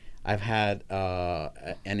I've had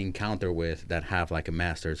an encounter with that have like a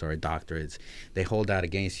master's or a doctorate. They hold that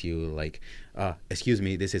against you, like, excuse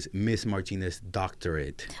me, this is Miss Martinez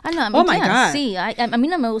doctorate. Ah, no, a mí Oh my God. Sí, a mí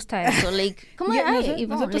no me gusta eso. Like, ¿cómo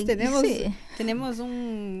Nosotros like, tenemos, sí. tenemos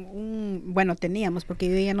bueno, teníamos, porque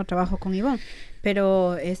yo ya no trabajo con Ivonne,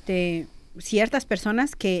 pero ciertas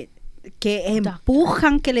personas que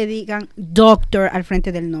empujan que le digan doctor al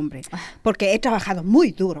frente del nombre, porque he trabajado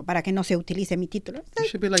muy duro para que no se utilice mi título. You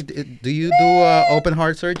should be like, do you do open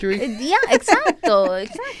heart surgery? Yeah, exacto.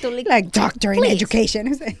 Like doctor in education.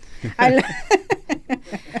 Es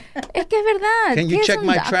que es verdad. Can you check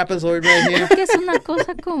my trapezoid right here? Es que es una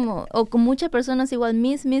cosa como, o con muchas personas igual,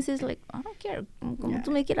 Mrs. like, I don't care, como tú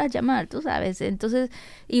me quieras llamar, tú sabes. Entonces,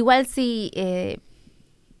 igual si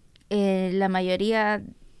la mayoría...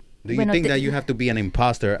 Do you think that you have to be an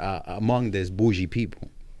imposter among these bougie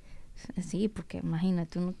people? Sí, porque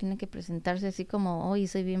imagínate, uno tiene que presentarse así como, oye,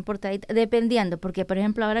 soy bien portadita, dependiendo, porque por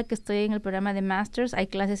ejemplo ahora que estoy en el programa de Masters, hay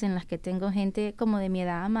clases en las que tengo gente como de mi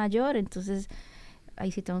edad mayor, entonces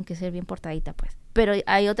ahí sí tengo que ser bien portadita, pues. Pero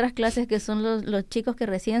hay otras clases que son los chicos que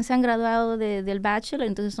recién se han graduado del bachelor,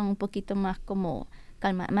 entonces son un poquito más como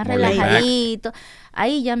calma, más relajadito.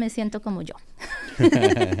 Ahí ya me siento como yo.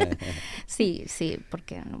 Sí,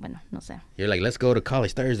 porque, bueno, no sé. You're like, let's go to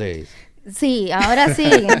college Thursdays. Sí, ahora sí.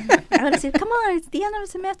 Ahora sí, come on, it's the end of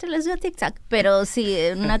the semester, let's do a TikTok. Pero sí,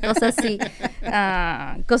 una cosa así,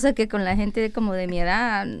 cosa que con la gente como de mi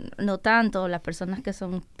edad, no tanto, las personas que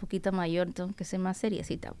son un poquito mayor, tengo que ser más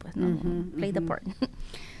seriecita, pues, ¿no? Play the part.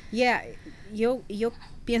 Yeah, yo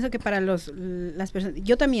pienso que para las personas,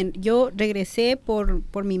 yo regresé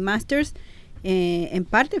por mi master's en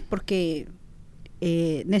parte porque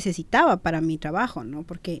necesitaba para mi trabajo, ¿no?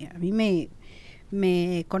 Porque a mí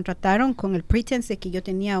me contrataron con el pretense de que yo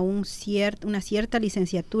tenía una cierta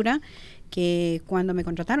licenciatura que cuando me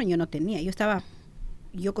contrataron yo no tenía.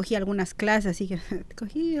 Yo cogí algunas clases, así que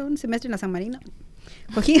cogí un semestre en la San Marino.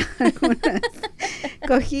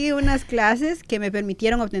 Cogí unas clases que me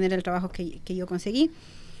permitieron obtener el trabajo que yo conseguí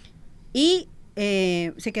y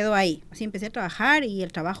se quedó ahí. Así empecé a trabajar y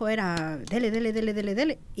el trabajo era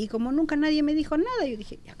dele. Y como nunca nadie me dijo nada, yo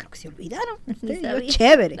dije, ya creo que se olvidaron. Yo,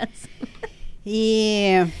 chévere.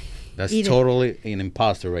 Y That's totally an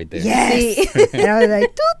imposter right there. Yes. And I was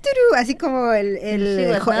like, así como el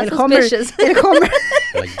Homer.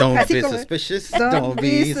 Like, don't Así be como, suspicious. Don't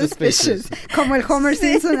be suspicious. Como el Homer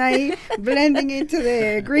Simpson ahí, blending into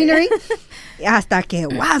the greenery. Hasta que,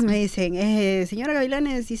 me dicen, señora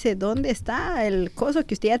Gavilanes, dice, ¿dónde está el coso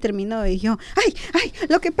que usted ya terminó? Y yo, ay,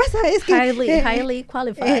 lo que pasa es que... Highly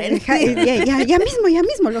qualified. Ya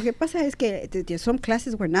mismo. Lo que pasa es que some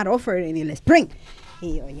classes were not offered en el spring.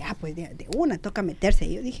 Y yo, ya, pues de una, toca meterse.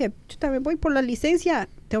 Y yo dije, yo también voy por la licencia,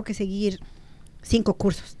 tengo que seguir 5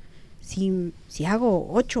 cursos. Si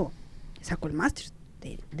hago 8, saco el máster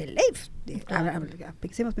de ley.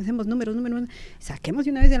 Pensemos números. Saquemos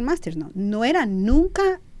de una vez el máster. No era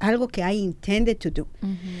nunca algo que I intended to do.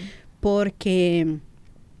 Porque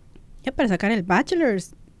ya para sacar el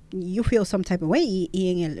bachelor's, you feel some type of way.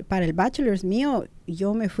 Y para el bachelor's mío,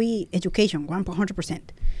 yo me fui education, 100%.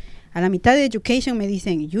 A la mitad de education me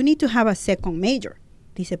dicen, you need to have a second major.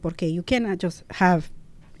 Dice, porque you cannot just have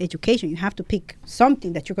education. You have to pick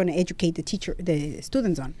something that you're going to educate the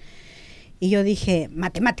students on. Y yo dije,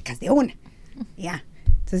 matemáticas de una. Ya.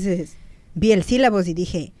 Entonces, vi el sílabus y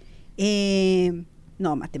dije,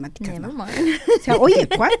 no, matemáticas no. O sea, oye,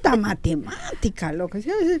 ¿cuánta matemática, loco? O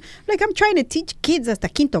sea, like, I'm trying to teach kids hasta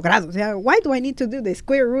 5º grado. O sea, why do I need to do the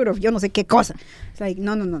square root of yo no sé qué cosa? It's like,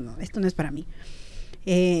 no, esto no es para mí.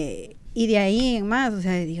 Y de ahí en más, o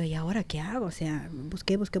sea, digo, ¿y ahora qué hago? O sea,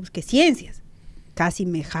 busqué ciencias. Casi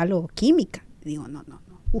me jalo química. Digo, no,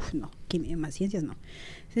 más ciencias no.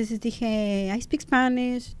 Entonces dije, I speak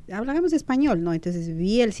Spanish, hablamos español, ¿no? Entonces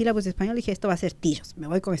vi el sílabus de español y dije, esto va a ser tillos, me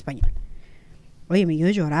voy con español. Óyeme, yo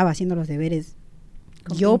lloraba haciendo los deberes.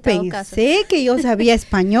 Yo pensé que yo sabía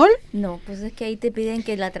español. No, pues es que ahí te piden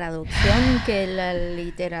que la traducción, que la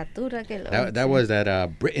literatura, que lo... That was that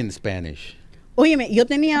Britain Spanish. Óyeme, yo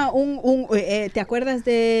tenía ¿te acuerdas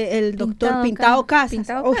del doctor Pintado Casas?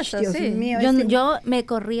 Pintado Casas, Dios sí. mío. Yo me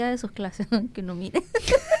corría de sus clases, que no mire.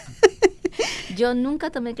 Yo nunca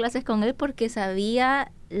tomé clases con él porque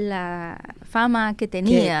sabía la fama que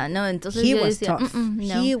tenía, ¿no? Entonces yo decía,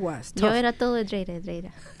 no. He was tough. Yo era todo de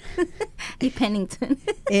Dreira. Y Pennington.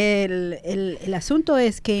 El asunto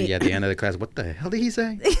es que... At the end of the class, what the hell did he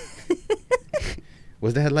say?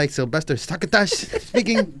 Was that like Sylvester Sakatash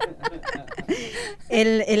speaking?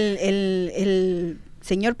 El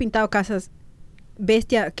señor Pintado Casas,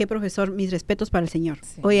 bestia, qué profesor, mis respetos para el señor.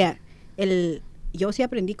 Sí. Oye, yo sí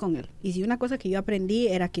aprendí con él. Y si una cosa que yo aprendí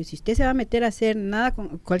era que si usted se va a meter a hacer nada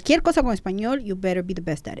con cualquier cosa con español, you better be the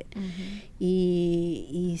best at it.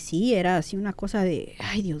 Y sí, era así una cosa de,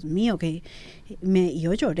 ay, Dios mío, que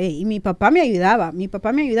yo lloré. Y mi papá me ayudaba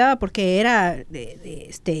porque era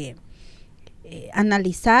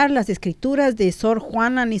analizar las escrituras de Sor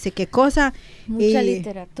Juana, ni sé qué cosa.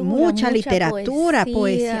 Mucha literatura,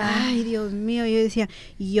 poesía. Ay, Dios mío, yo decía,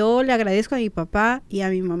 yo le agradezco a mi papá y a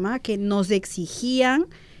mi mamá que nos exigían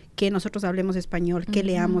que nosotros hablemos español, que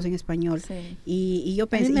leamos en español. Sí. Y yo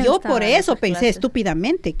pensé, yo por eso pensé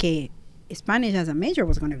estúpidamente que Spanish as a major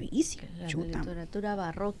was going to be easy. La literatura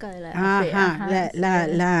barroca de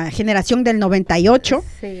la generación del 98,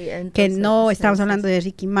 sí, entonces, que no estamos hablando de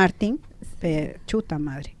Ricky Martin. Pero, chuta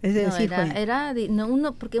madre. Es decir,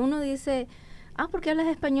 porque uno dice, ¿por qué hablas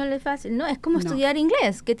español es fácil? No, es como estudiar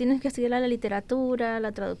inglés, que tienes que estudiar la literatura,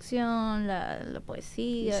 la traducción, la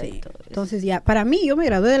poesía. Sí. Y todo eso. Entonces ya, para mí, yo me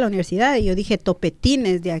gradué de la universidad y yo dije,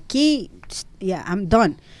 topetines, de aquí, ya, I'm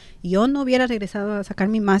done. Yo no hubiera regresado a sacar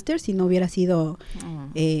mi máster si no hubiera sido,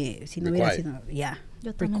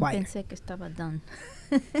 Yo también pensé que estaba done.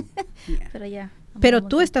 Pero ya. Pero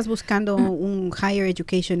tú estás buscando un higher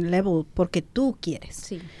education level porque tú quieres.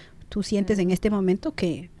 Sí. Tú sientes en este momento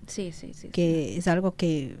que es algo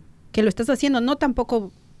que lo estás haciendo, no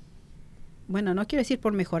tampoco, bueno, no quiero decir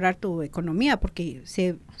por mejorar tu economía, porque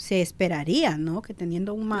se esperaría, ¿no? Que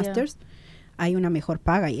teniendo un master's hay una mejor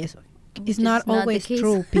paga y eso. It's not always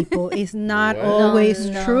true, people. It's not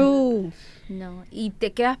always true. No, y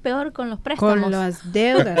te quedas peor con los préstamos. Con las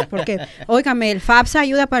deudas, porque, óigame, el FAFSA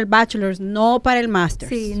ayuda para el bachelor's, no para el master's.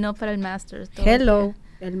 Sí, no para el master's. Hello,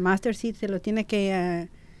 el master's sí se lo tiene que,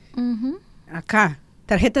 acá,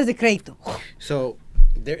 tarjetas de crédito. So,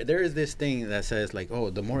 there is this thing that says, like,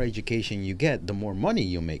 oh, the more education you get, the more money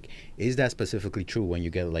you make. Is that specifically true when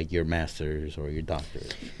you get, like, your master's or your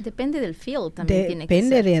doctorate? Depende del field también tiene que ser.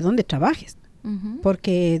 Depende de dónde trabajes.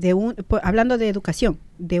 Porque hablando de educación,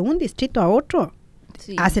 de un distrito a otro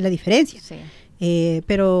hace la diferencia. Sí.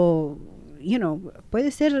 Pero,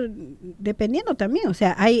 puede ser dependiendo también. O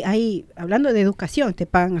sea, hay hablando de educación, te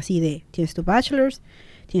pagan así de, tienes tu bachelor's,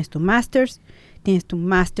 tienes tu master's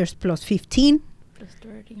plus 15,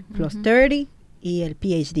 plus 30 y el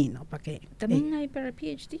PhD, ¿no? Para que también hay para el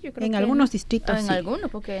PhD, yo creo en algunos distritos. En algunos,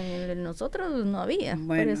 porque en el nosotros no había.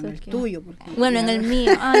 Bueno, en el tuyo. Bueno, en el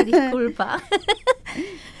mío. Ay, disculpa.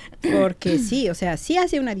 Porque sí, o sea, sí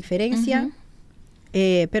hace una diferencia,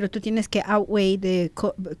 pero tú tienes que outweigh de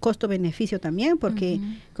costo-beneficio también, porque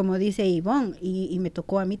como dice Ivonne, y me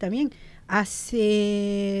tocó a mí también,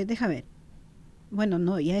 déjame ver, bueno,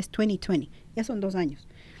 no, ya es 2020, ya son 2 años.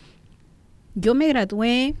 Yo me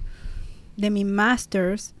gradué de mi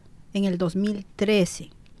master's en el 2013.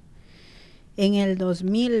 En el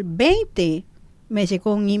 2020 me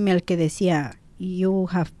llegó un email que decía, you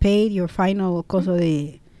have paid your final costo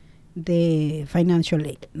de financial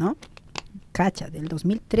aid, ¿no? Cacha, del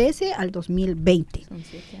 2013 al 2020. Son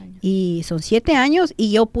 7 años. Y son 7 años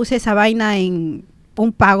y yo puse esa vaina en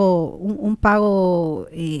un pago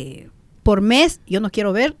por mes. Yo no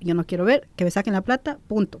quiero ver, que me saquen la plata,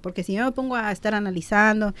 punto. Porque si yo me pongo a estar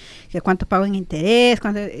analizando que cuánto pago en interés,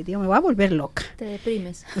 me voy a volver loca. Te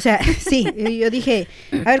deprimes. O sea, sí, yo dije,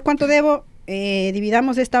 a ver, ¿cuánto debo?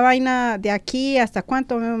 Dividamos esta vaina de aquí hasta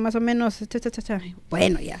cuánto, más o menos.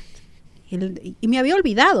 Bueno, ya. Y me había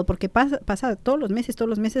olvidado, porque pasa todos los meses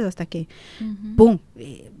hasta que, boom,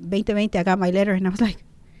 2020, I got my letter, and I was like,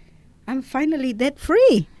 I'm finally debt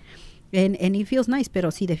free. And it feels nice,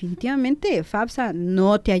 pero sí, definitivamente FAFSA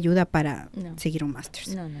no te ayuda para seguir un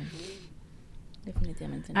master's. No.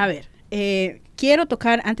 Definitivamente no. A ver, quiero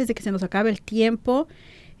tocar, antes de que se nos acabe el tiempo,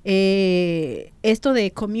 esto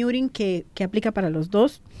de commuting que aplica para los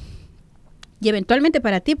dos. Y eventualmente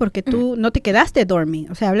para ti, porque tú no te quedaste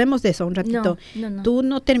dorming. O sea, hablemos de eso un ratito. No. Tú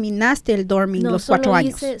no terminaste el dorming los 4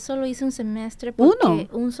 años. Solo hice un semestre.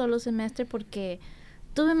 Un solo semestre porque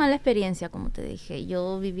tuve mala experiencia, como te dije.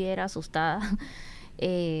 Yo viviera asustada.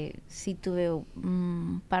 Sí tuve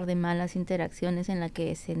un par de malas interacciones en las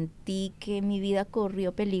que sentí que mi vida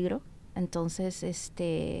corrió peligro. Entonces,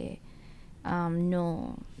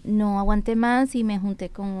 no aguanté más y me junté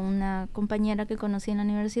con una compañera que conocí en la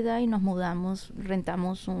universidad y nos mudamos,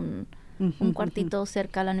 rentamos un cuartito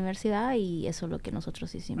cerca a la universidad y eso es lo que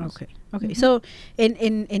nosotros hicimos. Okay. So,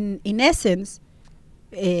 in essence,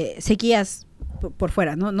 seguías por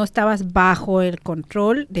fuera, ¿no? No estabas bajo el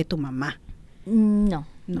control de tu mamá. No.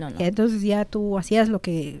 Entonces ya tú hacías lo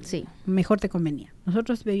que mejor te convenía.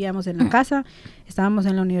 Nosotros vivíamos en la casa, estábamos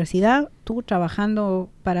en la universidad, tú trabajando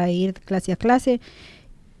para ir clase a clase,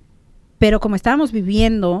 pero como estábamos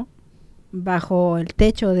viviendo bajo el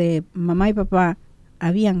techo de mamá y papá,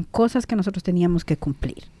 habían cosas que nosotros teníamos que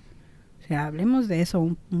cumplir. O sea, hablemos de eso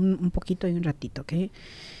un poquito y un ratito, ¿ok?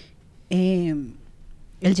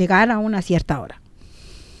 El llegar a una cierta hora.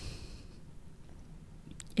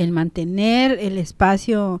 El mantener el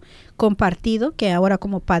espacio compartido, que ahora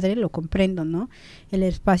como padre lo comprendo, ¿no? El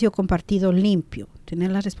espacio compartido limpio,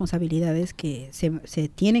 tener las responsabilidades que se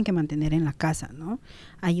tienen que mantener en la casa, ¿no?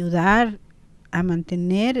 Ayudar a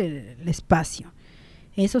mantener el espacio.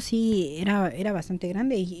 Eso sí era bastante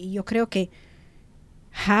grande y yo creo que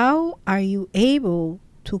how are you able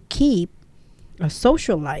to keep a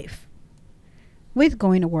social life with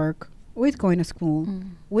going to work, with going to school,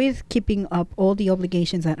 with keeping up all the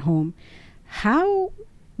obligations at home? How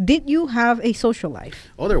did you have a social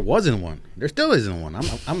life? Oh, there wasn't one. There still isn't one.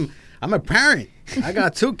 I'm a parent. I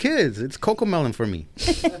got 2 kids. It's cocomelon for me.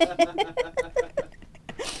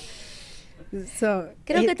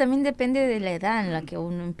 Creo que también depende de la edad en la que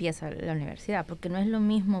uno empieza la universidad, porque no es lo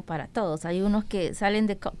mismo para todos. Hay unos que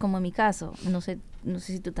salen como en mi caso, no sé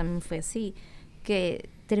si tú también fue así, que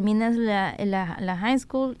terminas la high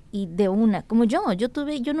school y de una, como yo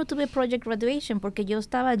no tuve project graduation porque yo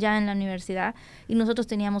estaba ya en la universidad y nosotros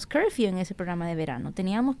teníamos curfew en ese programa de verano.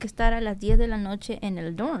 Teníamos que estar a las 10 de la noche en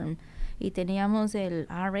el dorm y teníamos el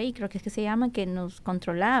RA, creo que es que se llama, que nos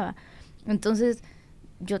controlaba. Entonces,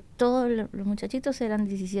 todos los muchachitos eran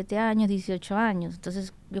 17 años, 18 años.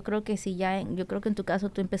 Entonces, yo creo que yo creo que en tu caso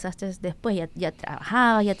tú empezaste después, ya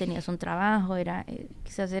trabajabas, ya tenías un trabajo,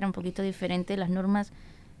 quizás era un poquito diferente las normas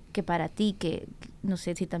que para ti, que no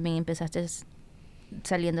sé si también empezaste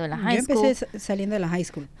saliendo de la high school. Yo empecé saliendo de la high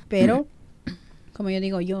school, pero como yo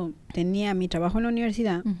digo, yo tenía mi trabajo en la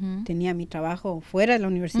universidad, tenía mi trabajo fuera de la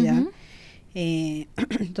universidad,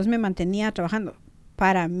 entonces me mantenía trabajando.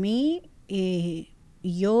 Para mí,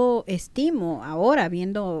 yo estimo ahora,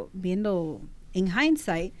 viendo en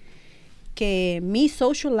hindsight, que mi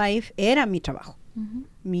social life era mi trabajo.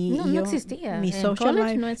 No existía. Mi en social college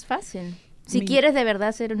life no es fácil. Si quieres de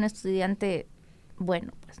verdad ser un estudiante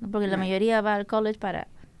bueno, pues, ¿no? Porque la mayoría va al college para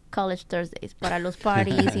College Thursdays, para los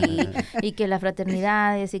parties y que las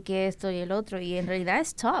fraternidades y que esto y el otro. Y en realidad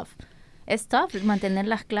es tough. Es tough mantener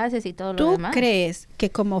las clases y todo lo demás. ¿Tú crees que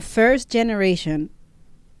como first generation,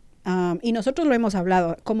 y nosotros lo hemos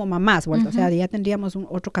hablado como mamás, Walter, o sea, ya tendríamos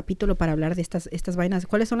otro capítulo para hablar de estas vainas,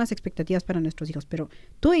 cuáles son las expectativas para nuestros hijos, pero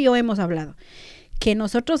tú y yo hemos hablado que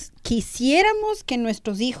nosotros quisiéramos que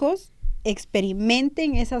nuestros hijos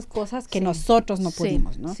experimenten esas cosas que nosotros no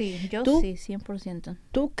pudimos, ¿no? Sí, yo sí, 100%.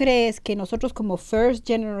 ¿Tú crees que nosotros como first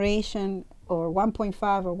generation or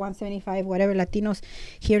 1.5 or 175, whatever, Latinos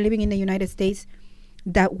here living in the United States,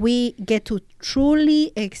 that we get to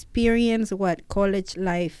truly experience what college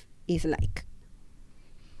life is like?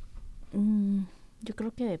 Yo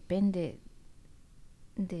creo que depende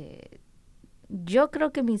yo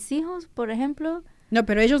creo que mis hijos, por ejemplo... No,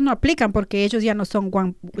 pero ellos no aplican porque ellos ya no son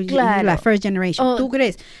la first generation. ¿Tú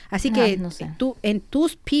crees? Así que no sé. tú, en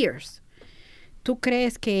tus peers, ¿tú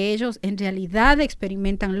crees que ellos en realidad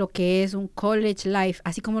experimentan lo que es un college life,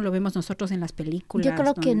 así como lo vemos nosotros en las películas? Yo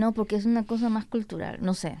creo que no, porque es una cosa más cultural,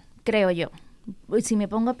 no sé, creo yo. Si me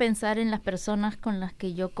pongo a pensar en las personas con las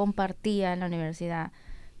que yo compartía en la universidad,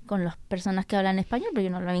 con las personas que hablan español, pero yo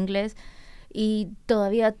no hablo inglés, y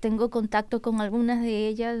todavía tengo contacto con algunas de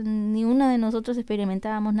ellas, ni una de nosotros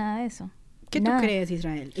experimentábamos nada de eso. ¿Qué tú crees,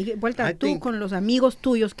 Israel? Y vuelta, tú con los amigos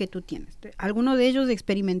tuyos que tú tienes, ¿alguno de ellos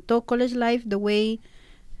experimentó college life the way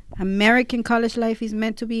American college life is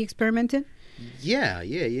meant to be experimented? Yeah.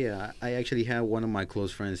 I actually had one of my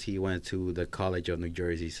close friends. He went to the College of New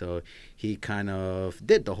Jersey, so he kind of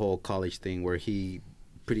did the whole college thing where he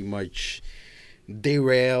pretty much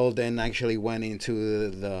derailed and actually went into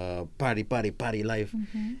the party life.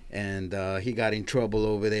 And he got in trouble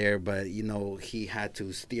over there, but he had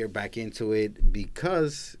to steer back into it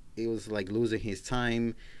because it was like losing his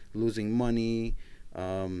time, losing money,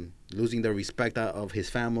 losing the respect of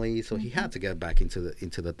his family, so he had to get back into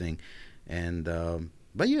the thing. And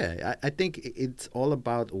but yeah, I think it's all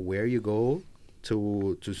about where you go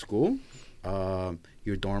to school,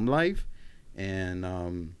 your dorm life,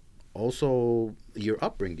 and also your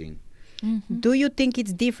upbringing. Do you think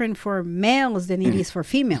it's different for males than it is for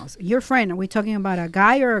females? Your friend, are we talking about a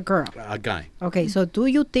guy or a girl? A guy. Okay, so do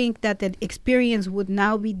you think that the experience would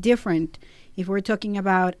now be different if we're talking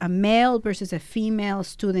about a male versus a female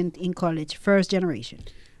student in college, first generation?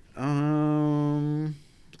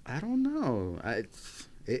 I don't know.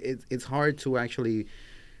 It's hard to actually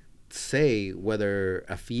say whether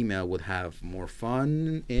a female would have more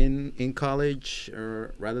fun in college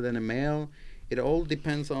rather than a male. it all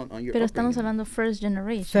depends on your Pero estamos upbringing. hablando first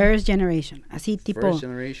generation. First generation. Así tipo. First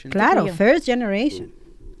generation. Claro, Tipo yo. first generation.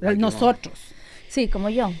 Like your Nosotros. Sí, como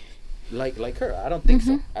yo. Like her. I don't think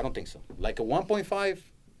so. I don't think so. Like a 1.5.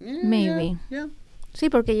 Maybe. Yeah. Sí,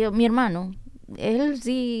 porque mi hermano, él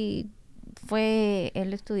sí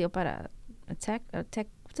él estudió para tech,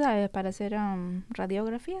 ¿sabes? Para hacer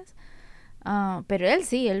radiografías. Pero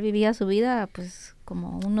él vivía su vida pues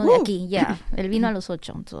como uno de aquí, ya. Él vino a los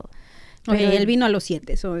 8. Oye, él vino a los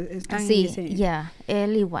 7. Sí, ya,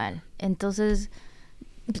 él igual. Entonces,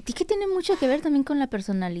 es que tiene mucho que ver también con la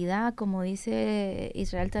personalidad, como dice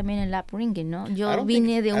Israel también en el upbringing, ¿no? Yo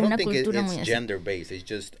vine de una cultura muy así. Gender based. It's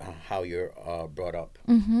just how you're brought up.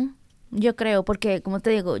 Yo creo, porque como te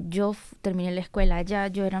digo, yo terminé la escuela allá,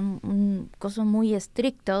 yo era cosas muy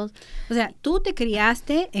estrictos. O sea, tú te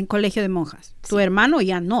criaste en colegio de monjas. Sí. Tu hermano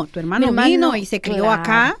ya no. Tu hermano Mi vino y se crió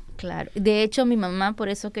acá. Claro. De hecho, mi mamá, por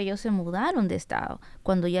eso que ellos se mudaron de estado.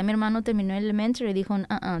 Cuando ya mi hermano terminó el elementary, dijo,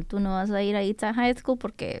 tú no vas a ir a Estas High School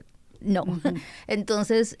porque no.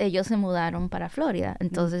 Entonces, ellos se mudaron para Florida.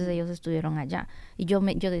 Entonces, ellos estuvieron allá. Y yo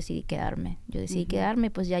decidí quedarme.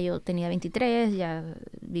 Pues ya yo tenía 23, ya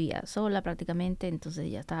vivía sola prácticamente.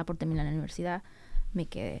 Entonces, ya estaba por terminar la universidad. Me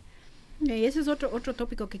quedé. Y ese es otro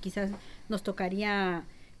tópico que quizás nos tocaría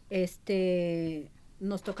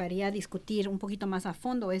discutir un poquito más a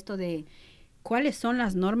fondo, esto de cuáles son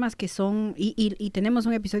las normas que son, y tenemos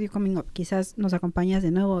un episodio coming up, quizás nos acompañas de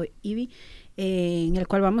nuevo, Ivy, en el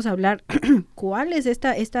cual vamos a hablar cuál es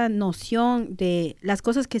esta noción de las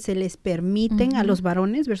cosas que se les permiten a los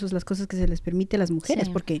varones versus las cosas que se les permite a las mujeres,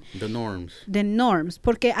 porque The norms.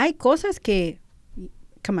 Porque hay cosas que,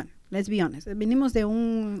 come on, let's be honest, venimos de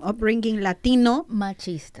un upbringing latino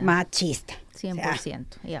Machista. 100%.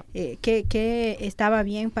 O sea, que estaba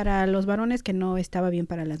bien para los varones, que no estaba bien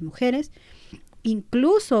para las mujeres.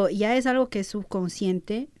 Incluso ya es algo que es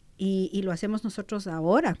subconsciente y lo hacemos nosotros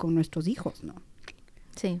ahora con nuestros hijos, ¿no?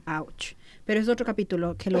 Sí. Ouch. Pero es otro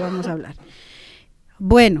capítulo que lo vamos a hablar.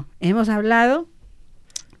 Bueno, hemos hablado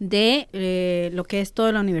de lo que es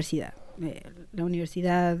toda la universidad. La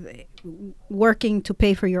universidad, working to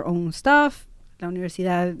pay for your own stuff. La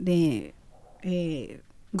universidad de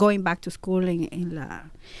going back to school en la...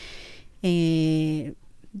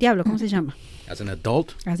 diablo, ¿cómo se llama? As an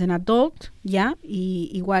adult. As an adult, ya. Y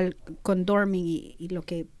igual con dorming y lo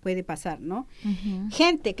que puede pasar, ¿no?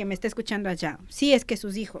 Gente que me está escuchando allá, si es que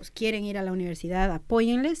sus hijos quieren ir a la universidad,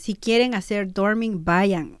 apóyenles. Si quieren hacer dorming,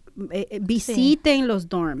 vayan. Visiten los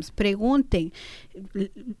dorms, pregunten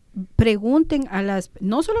a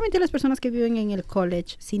no solamente a las personas que viven en el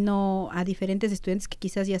college, sino a diferentes estudiantes que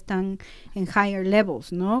quizás ya están en higher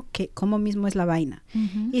levels, ¿no? Que cómo mismo es la vaina.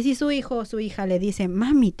 Y si su hijo o su hija le dice,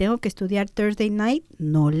 mami, tengo que estudiar Thursday night,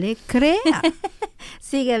 no le crea.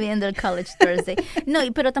 Sigue viendo el College Thursday. No,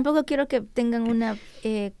 pero tampoco quiero que tengan una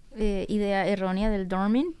idea errónea del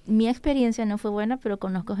dorming. Mi experiencia no fue buena, pero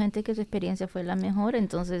conozco gente que su experiencia fue la mejor,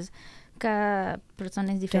 entonces cada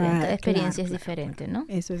persona es diferente, cada experiencia es diferente, ¿no?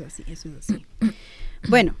 Eso es así.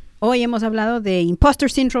 Bueno, hoy hemos hablado de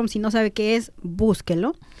imposter syndrome. Si no sabe qué es,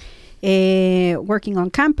 búsquelo. Working on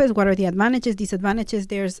campus, what are the advantages, disadvantages?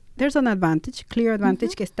 There's an advantage, clear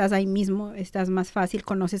advantage, que estás ahí mismo, estás más fácil,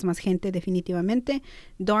 conoces más gente definitivamente.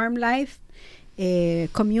 Dorm life,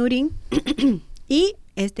 commuting. Y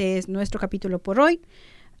este es nuestro capítulo por hoy.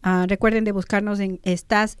 Recuerden de buscarnos en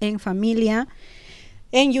Estás en Familia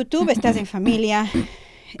en YouTube, Estás en Familia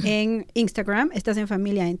en Instagram, Estás en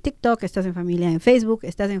Familia en TikTok, Estás en Familia en Facebook,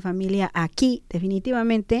 Estás en Familia aquí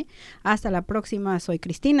definitivamente. Hasta la próxima. Soy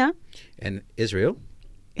Cristina. And Israel.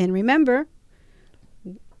 And remember,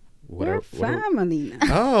 we're What are- family.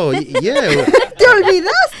 Oh, yeah. Te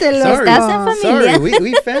olvidaste, loco. Sorry, Estás en familia. sorry.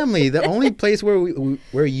 We family. The only place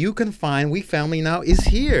where you can find we family now is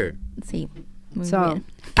here. Sí, muy So, bien.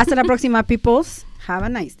 hasta la próxima, peoples. Have a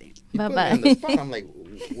nice day. You Bye put me bye. on the spot. I'm like,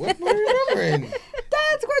 what am I remembering?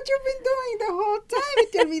 That's what you've been doing the whole time. Y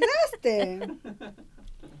te olvidaste.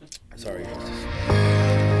 Sorry.